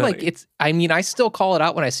nearly as I feel many. like I still call it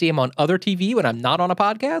out when I see him on other TV when I'm not on a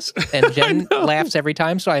podcast, and Jen laughs every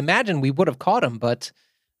time. So I imagine we would have caught him, but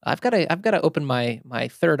I've got to open my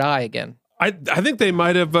third eye again. I think they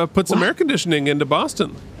might have put some air conditioning into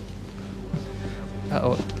Boston.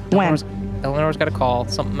 Uh-oh. When? Eleanor's got a call.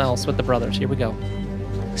 Something else with the brothers. Here we go.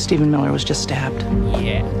 Stephen Miller was just stabbed.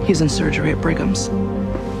 Yeah. He's in surgery at Brigham's.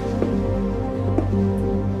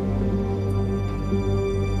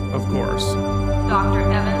 Of course. Dr.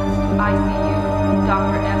 Evans to ICU.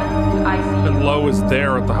 Dr. Evans to ICU. And Lowe is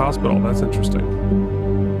there at the hospital. That's interesting.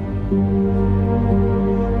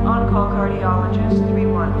 On-call cardiologist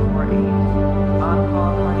 3148.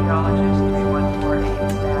 On-call cardiologist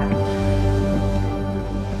 3148. Status.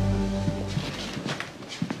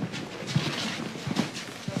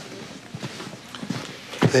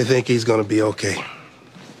 They think he's gonna be okay.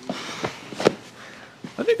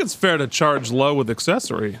 I think it's fair to charge Lowe with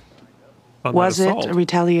accessory. Was it a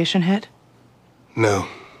retaliation hit? No.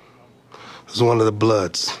 It was one of the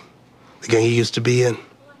Bloods. The gang he used to be in.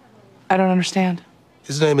 I don't understand.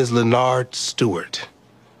 His name is Leonard Stewart.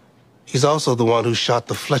 He's also the one who shot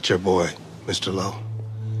the Fletcher boy, Mr. Lowe.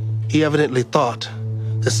 He evidently thought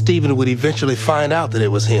that Stephen would eventually find out that it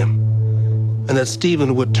was him, and that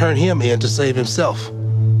Stephen would turn him in to save himself.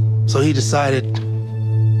 So he decided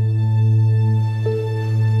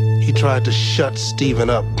he tried to shut Stephen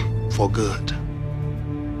up for good.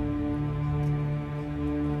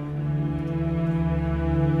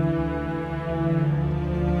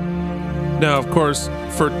 Now, of course,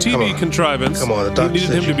 for TV contrivance, Come on, the he doctor needed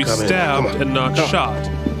says him to you be come in. stabbed Come on. and not Come on. shot.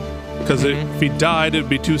 Because if he died, it would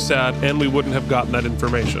be too sad, and we wouldn't have gotten that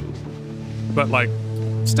information. But, like,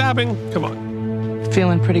 stabbing? Come on.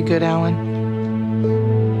 Feeling pretty good, Alan?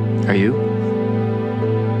 Are you?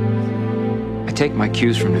 I take my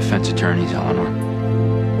cues from defense attorneys, Eleanor.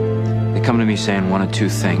 They come to me saying one of two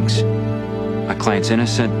things. My client's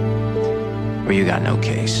innocent, or you got no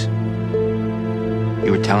case. You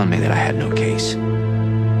were telling me that I had no case.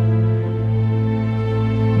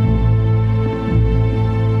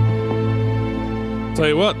 Tell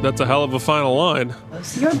you what, that's a hell of a final line.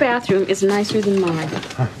 Your bathroom is nicer than mine.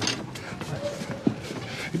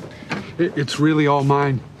 It's really all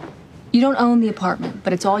mine. You don't own the apartment,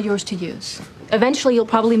 but it's all yours to use. Eventually, you'll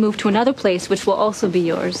probably move to another place, which will also be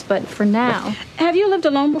yours. But for now... Have you lived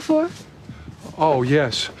alone before? Oh,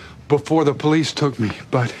 yes. Before the police took me.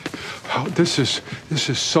 But this is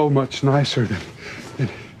so much nicer than...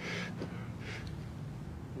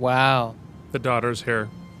 Wow. The daughter's here.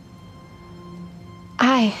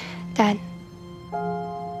 Hi, Dad.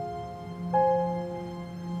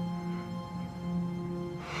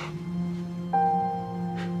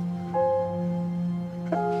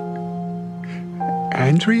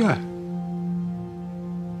 Andrea?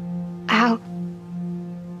 How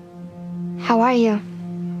are you?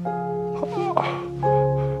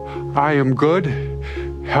 I am good.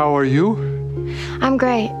 How are you? I'm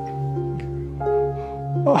great.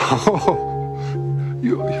 Oh,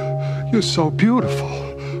 you're so beautiful.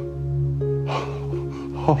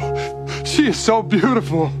 Oh, she is so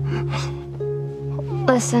beautiful.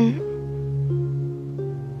 Listen.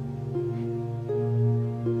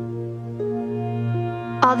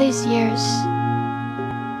 All these years,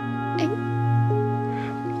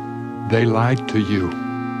 They lied to you.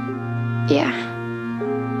 yeah,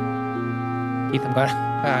 Keith, I'm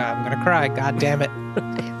gonna cry. God damn it.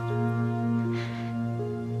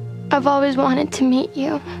 I've always wanted to meet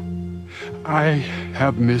you. I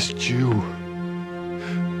have missed you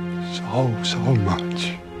so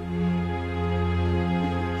much.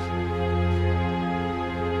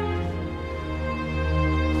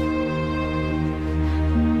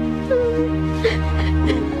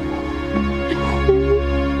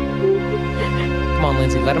 Come on,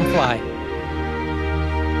 Lindsay, let him fly.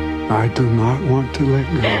 I do not want to let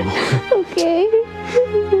go. Okay.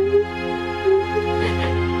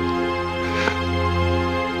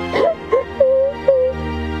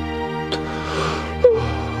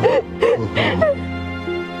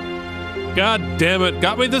 God damn it.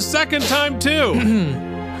 Got me the second time, too.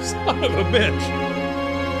 Son of a bitch.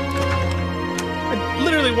 I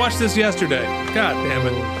literally watched this yesterday. God damn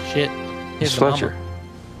it. Shit. Miss Fletcher.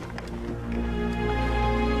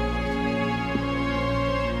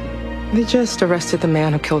 They just arrested the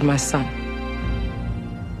man who killed my son.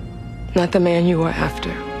 Not the man you were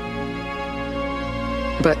after.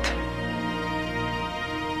 But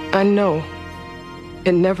I know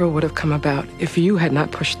it never would have come about if you had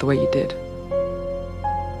not pushed the way you did.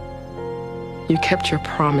 You kept your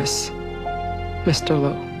promise, Mr.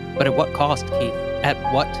 Lowe. But at what cost, Keith? At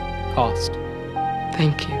what cost?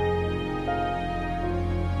 Thank you.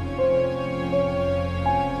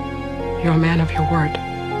 You're a man of your word.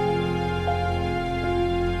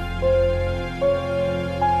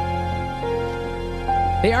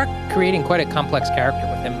 They are creating quite a complex character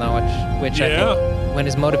with him, though, which I think when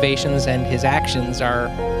his motivations and his actions are,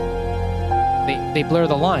 they blur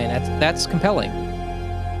the line. That's compelling.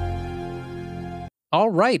 All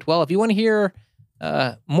right. Well, if you want to hear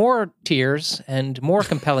more tears and more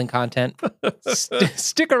compelling content,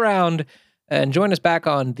 stick around and join us back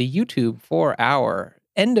on the YouTube for our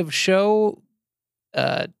end of show.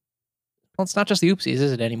 Well, it's not just the oopsies,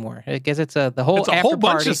 is it, anymore? I guess it's the whole after whole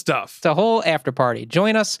bunch party. of stuff. It's a whole after party.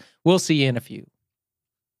 Join us. We'll see you in a few.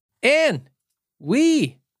 And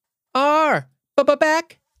we are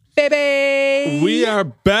back, baby. We are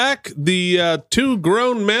back. The two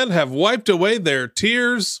grown men have wiped away their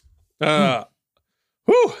tears. That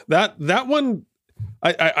one,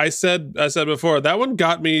 I said before, that one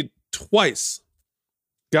got me twice.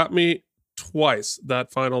 That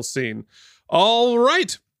final scene. All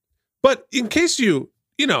right. But in case you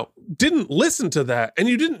didn't listen to that and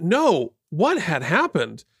you didn't know what had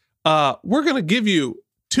happened, we're going to give you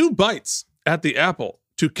 2 bites at the apple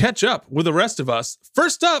to catch up with the rest of us.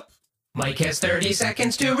 First up, Mike has 30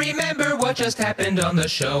 seconds to remember what just happened on the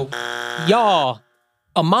show. Y'all,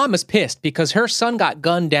 a mom is pissed because her son got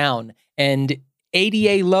gunned down and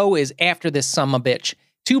ADA Lowe is after this sumbitch.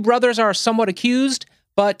 2 brothers are somewhat accused,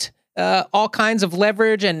 but all kinds of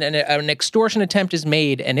leverage and an extortion attempt is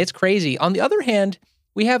made, and it's crazy. On the other hand,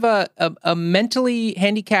 we have a mentally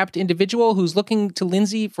handicapped individual who's looking to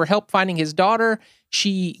Lindsay for help finding his daughter.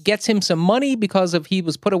 She gets him some money because he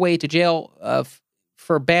was put away to jail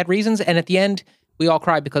for bad reasons. And at the end, we all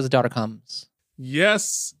cry because the daughter comes.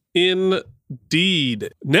 Yes,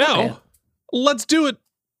 indeed. Now, let's do it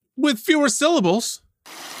with fewer syllables.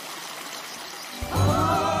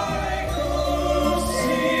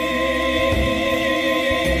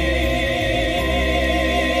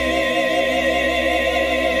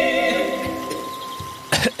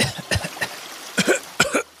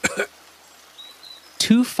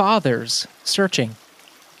 Two fathers searching.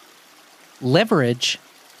 Leverage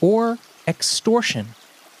or extortion.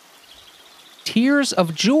 Tears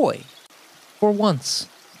of joy for once.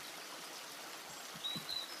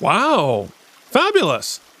 Wow.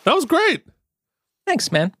 Fabulous. That was great.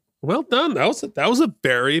 Thanks, man. Well done. That was a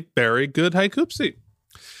very, very good haikupsi.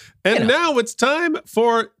 And now it's time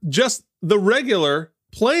for just the regular,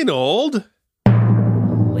 plain old...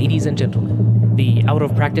 Ladies and gentlemen, the Out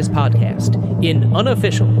of Practice podcast, in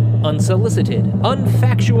unofficial, unsolicited,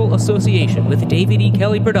 unfactual association with David E.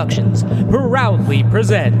 Kelly Productions, proudly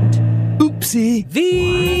present... Oopsie.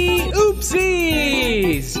 The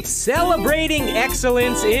Oopsies! Celebrating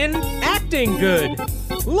excellence in acting good,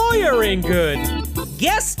 lawyering good,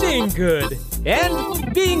 guesting good,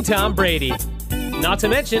 and being Tom Brady. Not to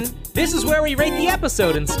mention, this is where we rate the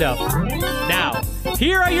episode and stuff. Now,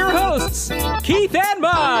 here are your hosts, Keith and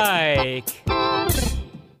Mike.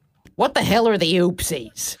 What the hell are the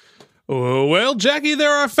Oopsies? Well, Jackie,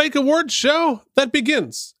 they're our fake awards show that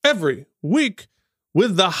begins every week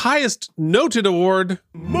with the highest noted award.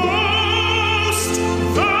 Most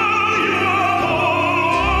Valuable.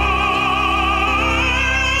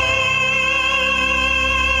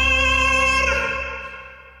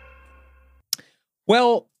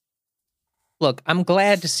 Well, look, I'm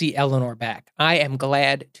glad to see Eleanor back. I am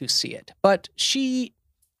glad to see it. But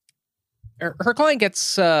her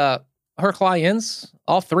clients,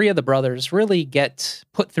 all three of the brothers, really get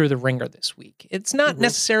put through the ringer this week. It's not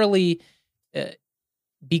necessarily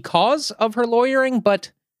because of her lawyering,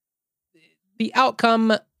 but the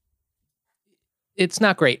outcome, it's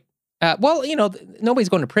not great. Well, nobody's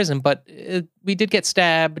going to prison, but we did get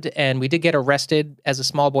stabbed and we did get arrested as a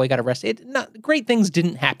small boy got arrested. Great things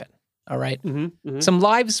didn't happen, all right? Some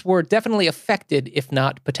lives were definitely affected, if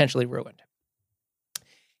not potentially ruined.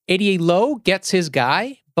 ADA Lowe gets his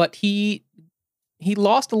guy, but he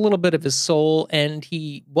lost a little bit of his soul and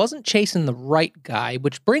he wasn't chasing the right guy,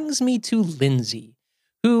 which brings me to Lindsay,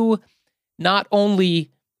 who not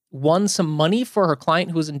only won some money for her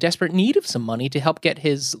client who was in desperate need of some money to help get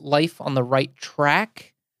his life on the right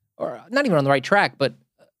track, or not even on the right track, but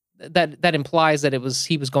that implies that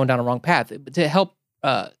he was going down a wrong path, to help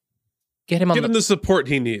get him the support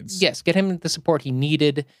he needs. Yes, get him the support he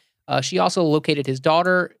needed. She also located his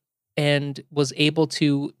daughter and was able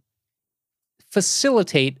to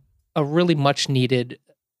facilitate a really much needed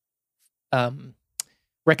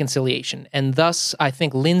reconciliation. And thus, I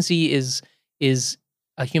think Lindsay is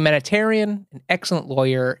a humanitarian, an excellent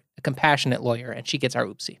lawyer, a compassionate lawyer, and she gets our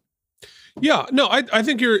oopsie. Yeah, no, I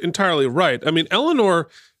think you're entirely right. I mean, Eleanor,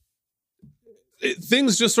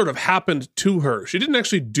 things just sort of happened to her. She didn't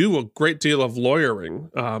actually do a great deal of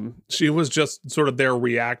lawyering. She was just sort of there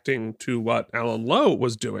reacting to what Alan Lowe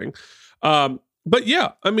was doing. But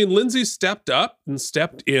yeah, I mean, Lindsay stepped up and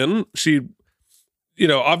stepped in. She,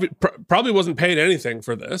 probably wasn't paid anything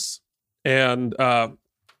for this. And,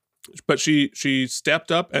 but she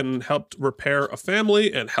stepped up and helped repair a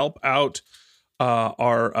family and help out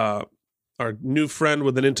our new friend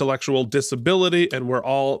with an intellectual disability, and we're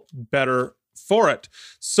all better for it.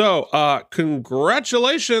 So,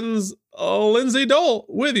 congratulations, Lindsay Dole,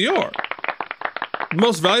 with your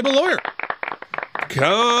most valuable lawyer.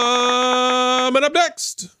 Coming up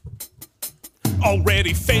next.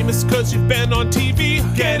 Already famous because you've been on TV,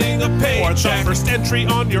 getting a paycheck, or the first entry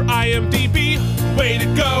on your IMDb. Way to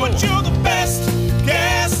go, but you're the best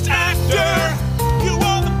guest actor. You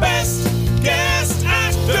are the best guest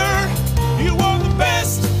actor. You are the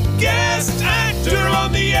best guest actor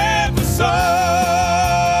on the episode.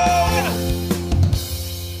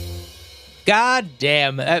 God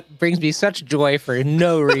damn, that brings me such joy for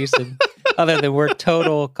no reason other than we're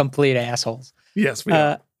total, complete assholes. Yes, we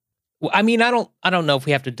are. I mean, I don't know if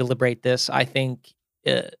we have to deliberate this. I think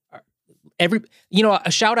a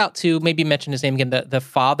shout out to, maybe mention his name again, the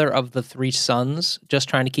father of the three sons, just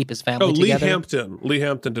trying to keep his family together. Lee Hampton. Lee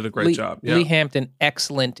Hampton did a great job. Yeah. Lee Hampton,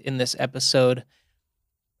 excellent in this episode.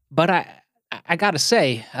 But I gotta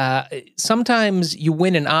say, sometimes you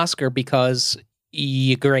win an Oscar because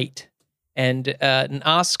you're great. And an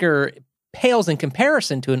Oscar pales in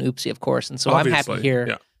comparison to an oopsie, of course. And so Obviously, I'm happy here.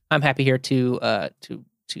 yeah. I'm happy here to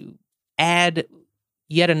add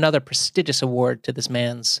yet another prestigious award to this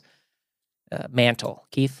man's mantle.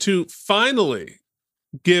 Keith, To finally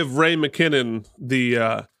give Ray McKinnon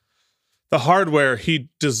the hardware he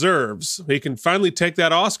deserves, he can finally take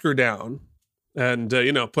that Oscar down and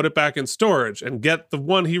put it back in storage and get the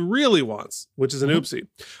one he really wants, which is an oopsie.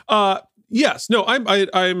 Yes, no,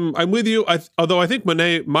 I'm with you. Although I think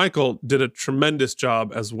Monet Michael did a tremendous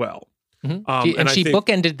job as well. and she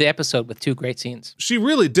bookended the episode with 2 great scenes. She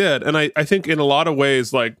really did, and I think in a lot of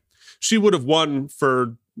ways, like, she would have won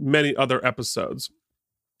for many other episodes.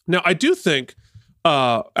 Now, I do think,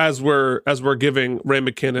 as we're giving Ray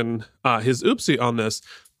McKinnon his oopsie on this,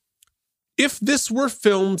 if this were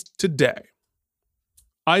filmed today,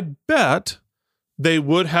 I bet they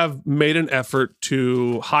would have made an effort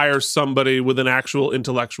to hire somebody with an actual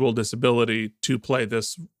intellectual disability to play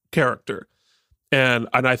this character. And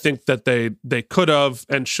I think that they could have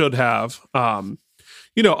and should have.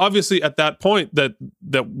 Obviously at that point that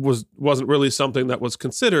wasn't really something that was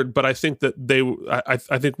considered, but I think that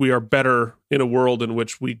I think we are better in a world in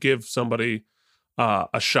which we give somebody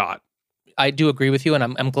a shot. I do agree with you, and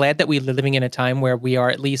I'm glad that we're living in a time where we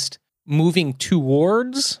are at least moving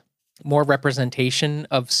towards more representation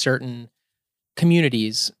of certain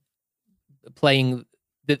communities telling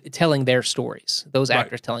their stories. Those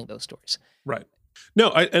actors telling those stories. Right.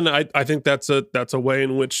 No, I think that's a way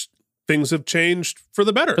in which things have changed for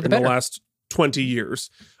the better in the last 20 years.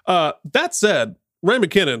 That said, Ray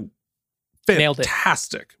McKinnon,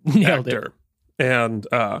 fantastic actor, and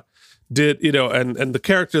did and the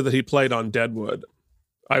character that he played on Deadwood,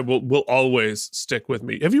 will always stick with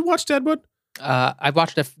me. Have you watched Deadwood? I've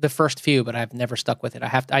watched the first few, but I've never stuck with it.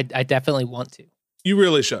 I definitely want to. You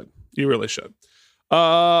really should. Okay,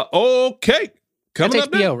 coming That's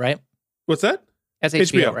up HBO, now. right? What's that? That's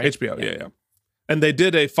HBO, right? HBO, yeah. And they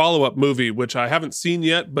did a follow-up movie, which I haven't seen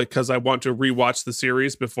yet because I want to rewatch the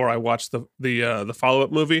series before I watch the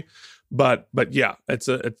follow-up movie. But yeah, it's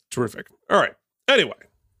terrific. All right. Anyway.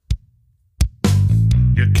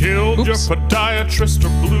 You killed your podiatrist or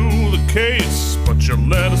blew the case, but you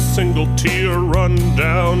let a single tear run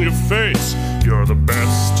down your face. You're the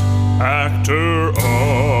best actor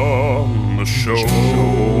on the show.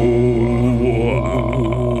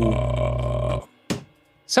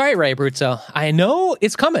 Sorry, Ray Abruzzo. I know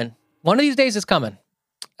it's coming. One of these days it's coming.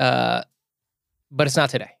 But it's not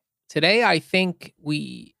today. Today, I think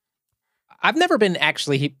I've never been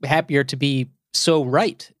actually happier to be so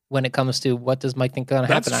right when it comes to what does Mike think going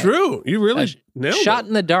to happen. That's true. You really nailed it. Shot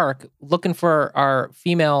in the dark, looking for our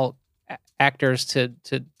female actors to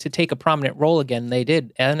take a prominent role again. They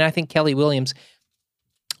did. And I think Kelly Williams.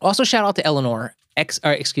 Also, shout out to Eleanor.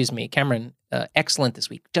 Cameron. Excellent this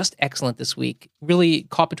week. Just excellent this week. Really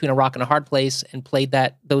caught between a rock and a hard place and played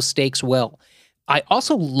those stakes well. I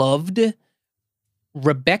also loved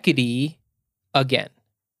Rebecca D again.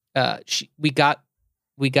 We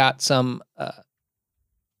got some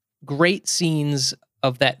great scenes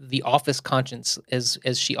of the office conscience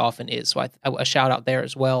as she often is. So a shout out there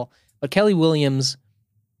as well. But Kelly Williams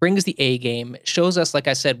brings the A game, shows us, like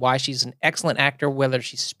I said, why she's an excellent actor, whether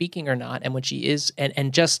she's speaking or not, and when she is,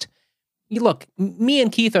 and just, you look, me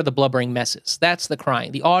and Keith are the blubbering messes. That's the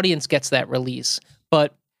crying. The audience gets that release.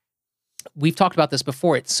 But we've talked about this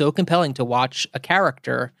before. It's so compelling to watch a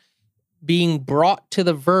character being brought to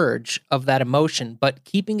the verge of that emotion, but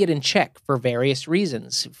keeping it in check for various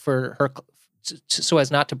reasons, for her, so as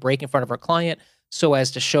not to break in front of her client, so as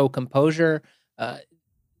to show composure,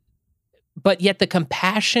 but yet the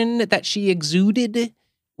compassion that she exuded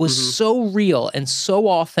was so real and so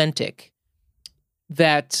authentic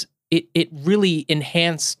that it really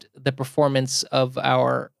enhanced the performance of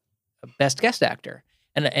our best guest actor.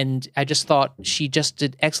 And I just thought she just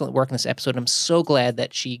did excellent work in this episode. I'm so glad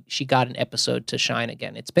that she got an episode to shine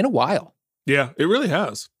again. It's been a while. Yeah, it really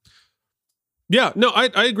has. Yeah, no, I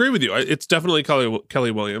agree with you. It's definitely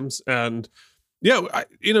Kelly Williams. And yeah,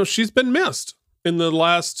 she's been missed in the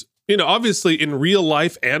last, obviously in real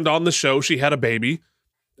life and on the show, she had a baby.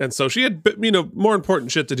 And so she had, more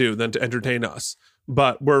important shit to do than to entertain us.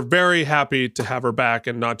 But we're very happy to have her back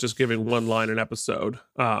and not just giving one line an episode.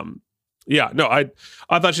 Yeah, no, I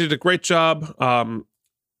thought she did a great job.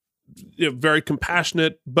 Very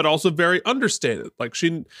compassionate, but also very understated. Like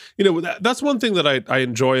she, that's one thing that I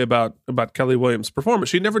enjoy about Kelly Williams' performance.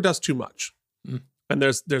 She never does too much, and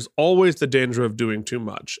there's always the danger of doing too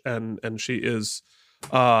much, and she is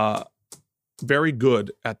very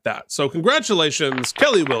good at that. So congratulations,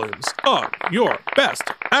 Kelly Williams, on your Best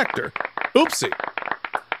Actor. Oopsie.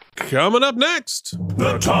 Coming up next,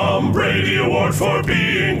 the Tom Brady Award for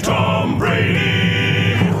being Tom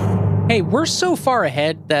Brady. Hey, we're so far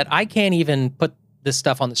ahead that I can't even put this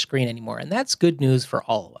stuff on the screen anymore, and that's good news for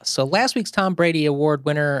all of us. So last week's Tom Brady Award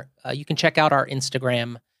winner, you can check out our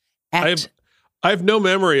Instagram. I have no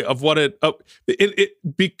memory of what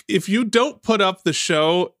if you don't put up the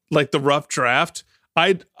show, like the rough draft,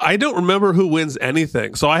 I don't remember who wins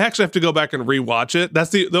anything. So I actually have to go back and rewatch it.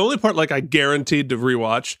 That's the only part like I guaranteed to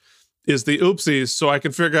rewatch is the oopsies, so I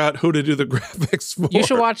can figure out who to do the graphics for. You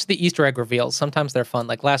should watch the Easter egg reveals. Sometimes they're fun.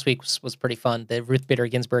 Like last week was pretty fun. The Ruth Bader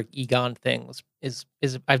Ginsburg Egon thing is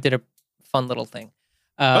I did a fun little thing.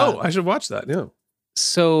 I should watch that. Yeah.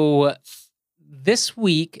 So this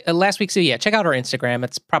week, last week, so yeah, check out our Instagram.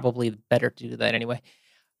 It's probably better to do that anyway.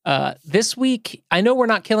 This week, I know we're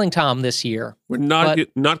not killing Tom this year. We're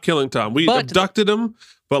not killing Tom. We abducted him,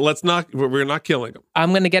 but we're not killing him.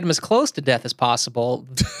 I'm going to get him as close to death as possible.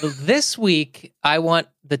 This week, I want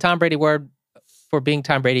the Tom Brady Award for being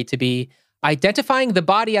Tom Brady to be identifying the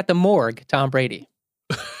body at the morgue, Tom Brady.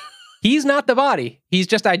 He's not the body. He's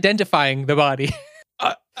just identifying the body.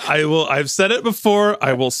 I've said it before.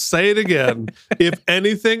 I will say it again. If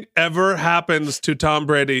anything ever happens to Tom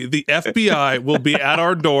Brady, the FBI will be at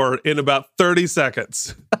our door in about 30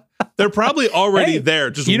 seconds. They're probably already there,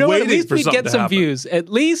 just waiting at least for we'd something get to some happen. views. At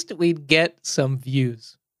least we'd get some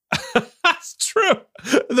views. That's true.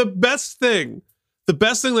 The best thing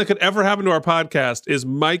that could ever happen to our podcast is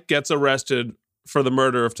Mike gets arrested for the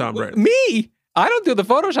murder of Tom Brady. Me? I don't do the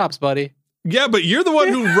Photoshops, buddy. Yeah, but you're the one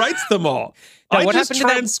who writes them all. Now, I just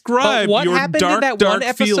transcribe what your happened dark, to that dark one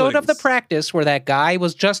episode feelings. of The Practice where that guy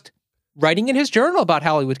was just writing in his journal about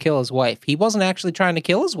how he would kill his wife? He wasn't actually trying to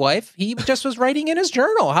kill his wife. He just was writing in his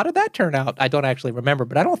journal. How did that turn out? I don't actually remember,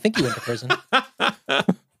 but I don't think he went to prison.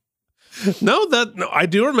 No, I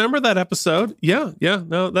do remember that episode. Yeah,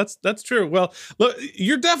 no, that's true. Well, look,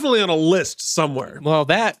 you're definitely on a list somewhere. Well,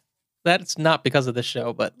 that's not because of this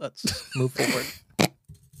show, but let's move forward.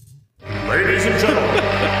 Ladies and gentlemen,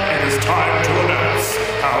 it is time to announce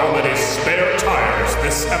how many spare tires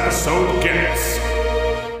this episode gets.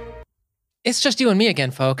 It's just you and me again,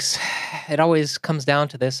 folks. It always comes down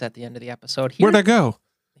to this at the end of the episode. Where'd I go?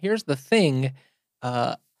 Here's the thing.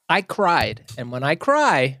 I cried. And when I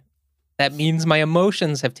cry, that means my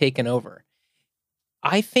emotions have taken over.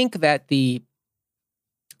 I think that the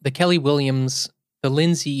Kelly Williams, the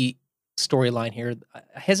Lindsay storyline here, I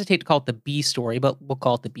hesitate to call it the B story, but we'll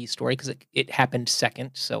call it the B story because it happened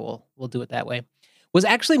second, so we'll do it that way, was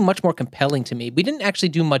actually much more compelling to me. We didn't actually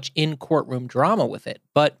do much in courtroom drama with it,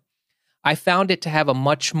 but I found it to have a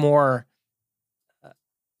much more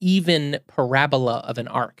even parabola of an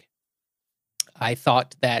arc. I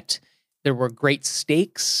thought that there were great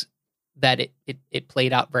stakes, that it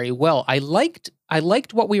played out very well. I liked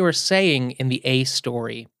what we were saying in the A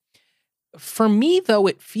story. For me, though,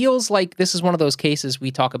 it feels like this is one of those cases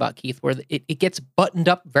we talk about, Keith, where it gets buttoned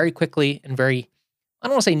up very quickly and very, I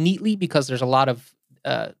don't want to say neatly, because there's a lot of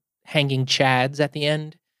hanging chads at the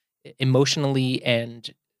end, emotionally, and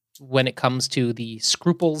when it comes to the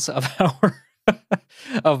scruples of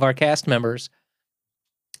our cast members.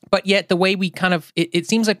 But yet the way we kind of, it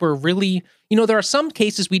seems like we're really, there are some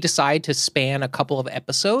cases we decide to span a couple of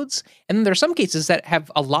episodes, and then there are some cases that have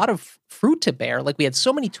a lot of fruit to bear. Like we had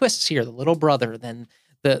so many twists here, the little brother, then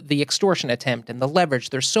the extortion attempt and the leverage.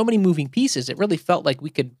 There's so many moving pieces. It really felt like we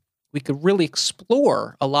could really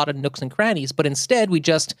explore a lot of nooks and crannies, but instead we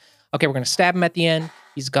just, okay, we're going to stab him at the end.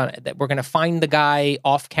 We're going to find the guy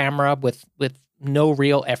off camera with no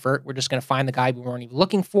real effort. We're just going to find the guy we weren't even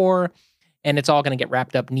looking for. And it's all going to get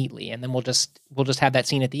wrapped up neatly, and then we'll just have that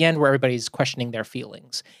scene at the end where everybody's questioning their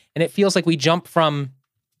feelings. And it feels like we jump from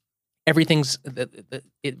everything's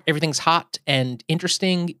hot and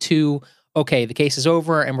interesting to, okay, the case is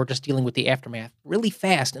over, and we're just dealing with the aftermath really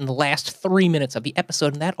fast in the last 3 minutes of the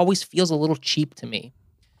episode, and that always feels a little cheap to me.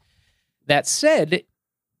 That said,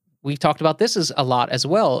 we've talked about this a lot as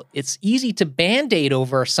well. It's easy to Band-Aid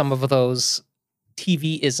over some of those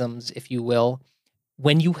TV-isms, if you will,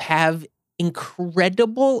 when you have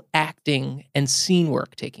incredible acting and scene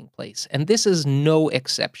work taking place. And this is no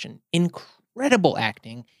exception. Incredible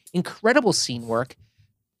acting, incredible scene work.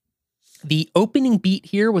 The opening beat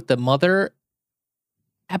here with the mother,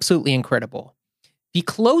 absolutely incredible. The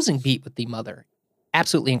closing beat with the mother,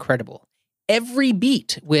 absolutely incredible. Every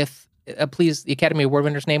beat with, please, the Academy Award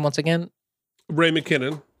winner's name once again? Ray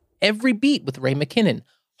McKinnon. Every beat with Ray McKinnon.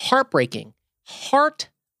 Heartbreaking,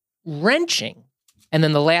 heart-wrenching. And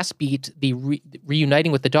then the last beat, the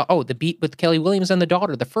reuniting with the beat with Kelly Williams and the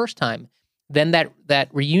daughter the first time. Then that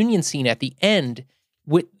reunion scene at the end,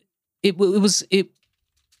 it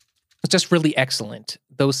just really excellent.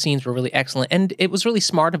 Those scenes were really excellent. And it was really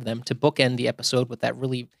smart of them to bookend the episode with that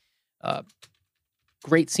really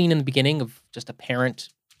great scene in the beginning of just a parent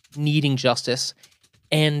needing justice,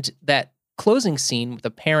 and that closing scene with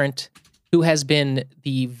a parent who has been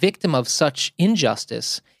the victim of such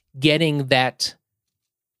injustice getting that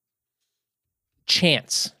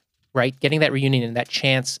chance, right? Getting that reunion and that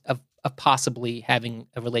chance of possibly having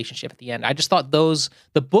a relationship at the end. I just thought the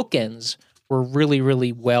bookends were really,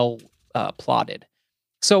 really well plotted.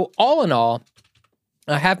 So all in all,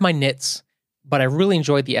 I have my nits, but I really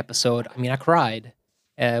enjoyed the episode. I mean, I cried.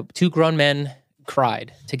 Two grown men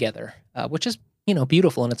cried together, which is,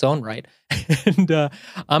 beautiful in its own right. And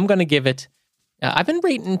I'm going to give it, I've been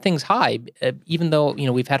rating things high, even though,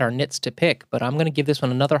 we've had our nits to pick, but I'm going to give this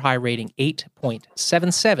one another high rating,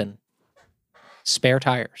 8.77 spare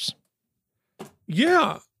tires.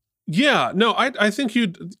 Yeah. No, I think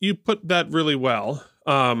you put that really well.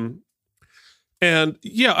 And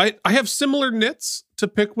yeah, I have similar nits to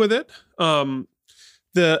pick with it.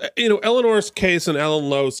 Eleanor's case and Alan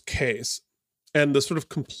Lowe's case and the sort of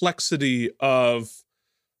complexity of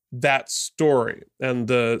that story and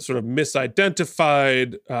the sort of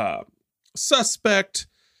misidentified suspect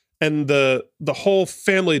and the whole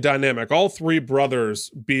family dynamic, all three brothers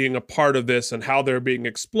being a part of this and how they're being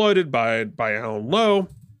exploited by Alan Lowe.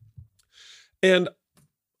 And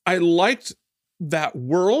I liked that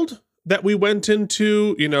world that we went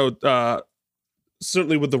into,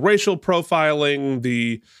 certainly with the racial profiling,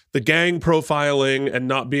 the gang profiling, and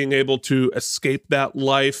not being able to escape that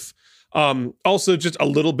life. Also, just a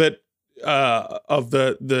little bit of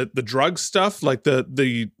the drug stuff. Like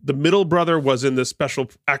the middle brother was in this special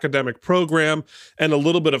academic program, and a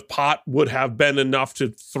little bit of pot would have been enough to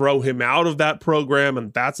throw him out of that program,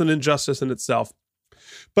 and that's an injustice in itself.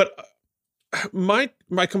 But my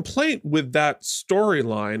complaint with that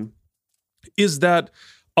storyline is that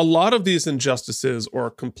a lot of these injustices or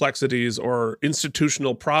complexities or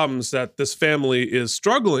institutional problems that this family is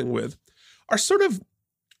struggling with are sort of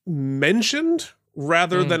mentioned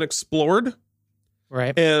rather than explored.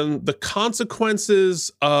 Right. And the consequences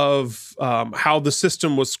of how the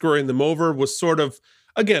system was screwing them over was sort of,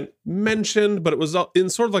 again, mentioned, but it was in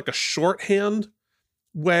sort of like a shorthand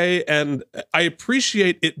way. And I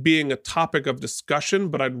appreciate it being a topic of discussion,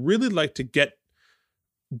 but I'd really like to get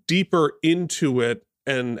deeper into it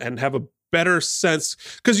and have a better sense,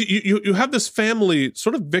 because you have this family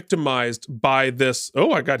sort of victimized by this.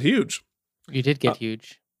 Oh, I got huge. You did get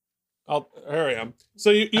huge. Here I am. So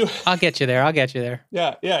you I'll get you there.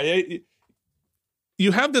 Yeah.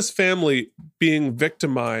 You have this family being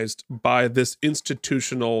victimized by this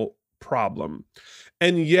institutional problem,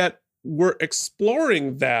 and yet we're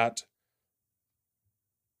exploring that.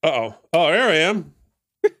 Oh, here I am.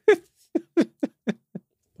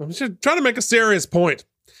 I'm just trying to make a serious point.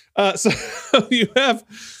 So you have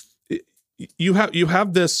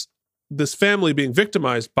this family being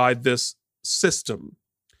victimized by this system,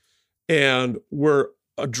 and we're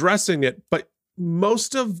addressing it, but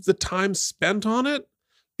most of the time spent on it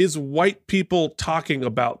is white people talking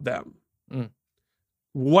about them.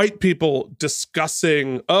 White people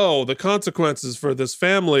discussing, the consequences for this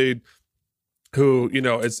family who,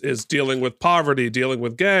 is dealing with poverty, dealing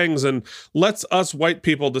with gangs, and lets us white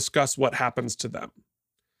people discuss what happens to them.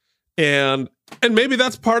 And maybe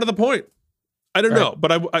that's part of the point. I don't know,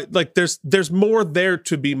 but I like there's more there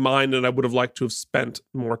to be mined, and I would have liked to have spent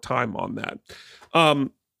more time on that.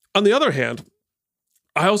 On the other hand,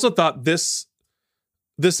 I also thought this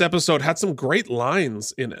episode had some great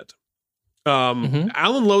lines in it.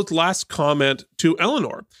 Alan Lowe's last comment to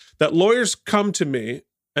Eleanor, that lawyers come to me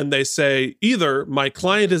and they say, either my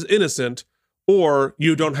client is innocent or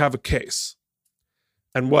you don't have a case.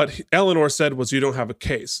 And what Eleanor said was, you don't have a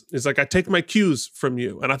case. It's like, I take my cues from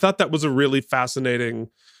you. And I thought that was a really fascinating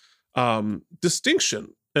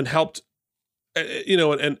distinction, and helped,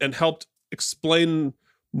 and helped explain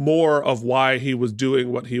more of why he was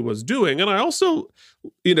doing what he was doing. And I also,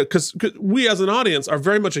 because we as an audience are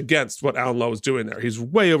very much against what Alan Lowe is doing there. He's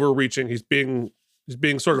way overreaching. He's being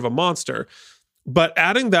sort of a monster. But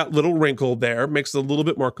adding that little wrinkle there makes it a little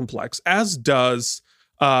bit more complex, as does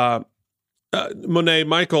Monet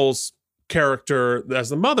Michael's character as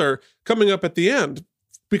the mother coming up at the end,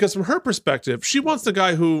 because from her perspective, she wants the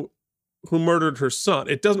guy who murdered her son.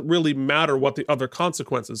 It doesn't really matter what the other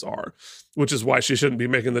consequences are, which is why she shouldn't be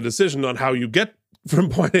making the decision on how you get from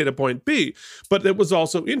point A to point B. But it was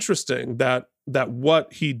also interesting that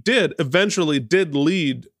what he did eventually did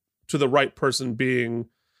lead to the right person being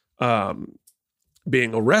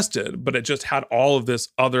arrested, but it just had all of this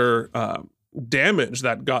other damage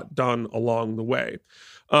that got done along the way.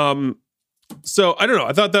 So I don't know.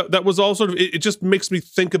 I thought that was all sort of, it just makes me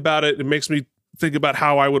think about it. It makes me think about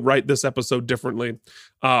how I would write this episode differently.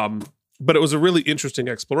 But it was a really interesting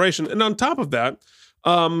exploration. And on top of that,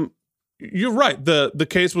 you're right. The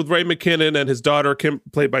case with Ray McKinnon and his daughter,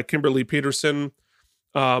 played by Kimberly Peterson,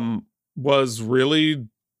 was really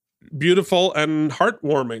beautiful and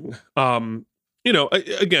heartwarming.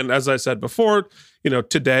 Again, as I said before,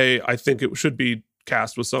 today I think it should be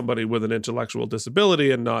cast with somebody with an intellectual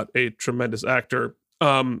disability and not a tremendous actor,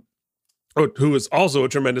 who is also a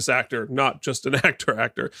tremendous actor, not just an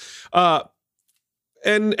actor.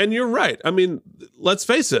 And you're right. I mean, let's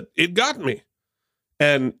face it, it got me.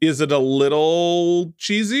 And is it a little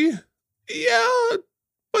cheesy? Yeah,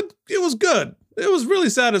 but it was good. It was really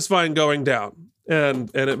satisfying going down. And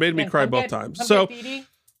it made me cry both times. So,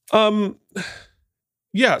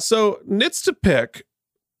 yeah, so nits to pick,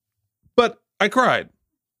 but I cried.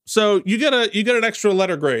 So you get an extra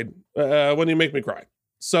letter grade when you make me cry.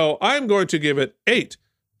 So I'm going to give it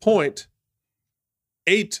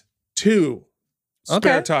 8.82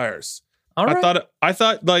 spare tires. All right. I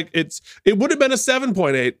thought like it would have been a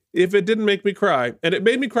 7.8 if it didn't make me cry, and it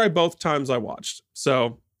made me cry both times I watched.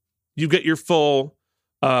 So you get your full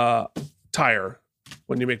tire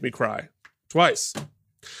when you make me cry twice.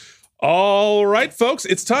 All right, folks,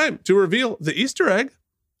 it's time to reveal the Easter egg.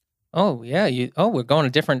 Oh yeah, we're going a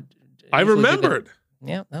different. I remembered.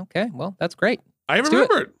 Yeah. Okay. Well, that's great. Let's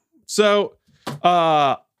remembered. So,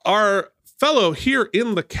 our fellow here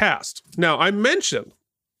in the cast. Now, I mentioned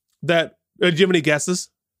that. Do you have any guesses?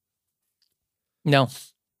 No.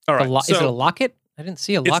 All right. Is it a locket? I didn't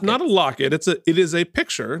see a locket. It's not a locket. It is a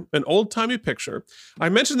picture, an old-timey picture. I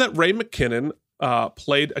mentioned that Ray McKinnon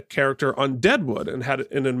played a character on Deadwood and had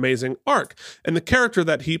an amazing arc. And the character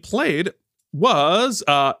that he played was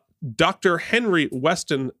Dr. Henry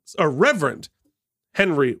Weston, Reverend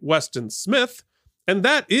Henry Weston Smith, and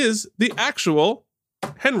that is the actual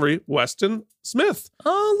Henry Weston Smith.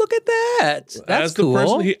 Oh, look at that. That's cool. As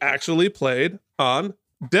the person he actually played on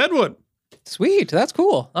Deadwood. Sweet. That's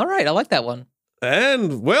cool. All right. I like that one.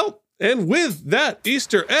 And with that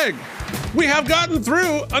Easter egg, we have gotten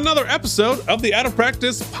through another episode of the Out of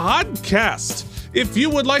Practice podcast. If you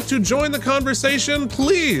would like to join the conversation,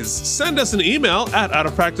 please send us an email at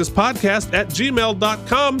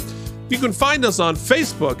outofpracticepodcast@gmail.com. You can find us on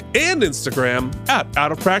Facebook and Instagram at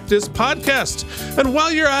Out of Practice Podcast. And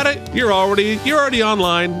while you're at it, you're already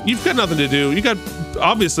online. You've got nothing to do. You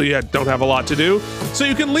don't have a lot to do. So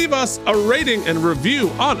you can leave us a rating and review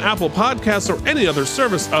on Apple Podcasts or any other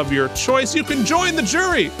service of your choice. You can join the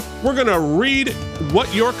jury. We're going to read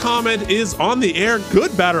what your comment is on the air,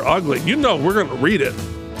 good, bad, or ugly. We're going to read it.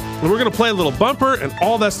 And we're going to play a little bumper and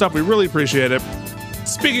all that stuff. We really appreciate it.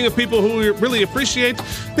 Speaking of people who we really appreciate,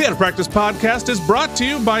 the Out of Practice podcast is brought to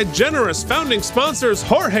you by generous founding sponsors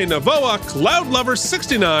Jorge Navoa, Cloud Lover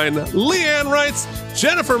 69, Leanne Wrights,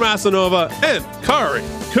 Jennifer Masanova, and Kari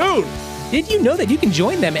Kuhn. Did you know that you can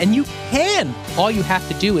join them? And you can. All you have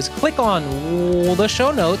to do is click on the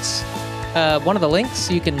show notes, one of the links.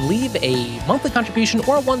 You can leave a monthly contribution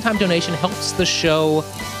or a one-time donation. Helps the show.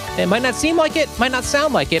 It might not seem like it, might not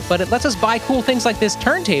sound like it, but it lets us buy cool things like this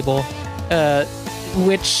turntable,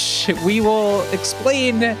 which we will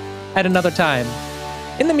explain at another time.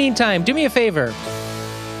 In the meantime, do me a favor.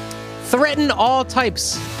 Threaten all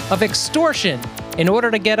types of extortion in order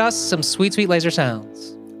to get us some sweet, sweet laser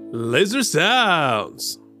sounds. Laser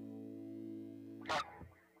sounds.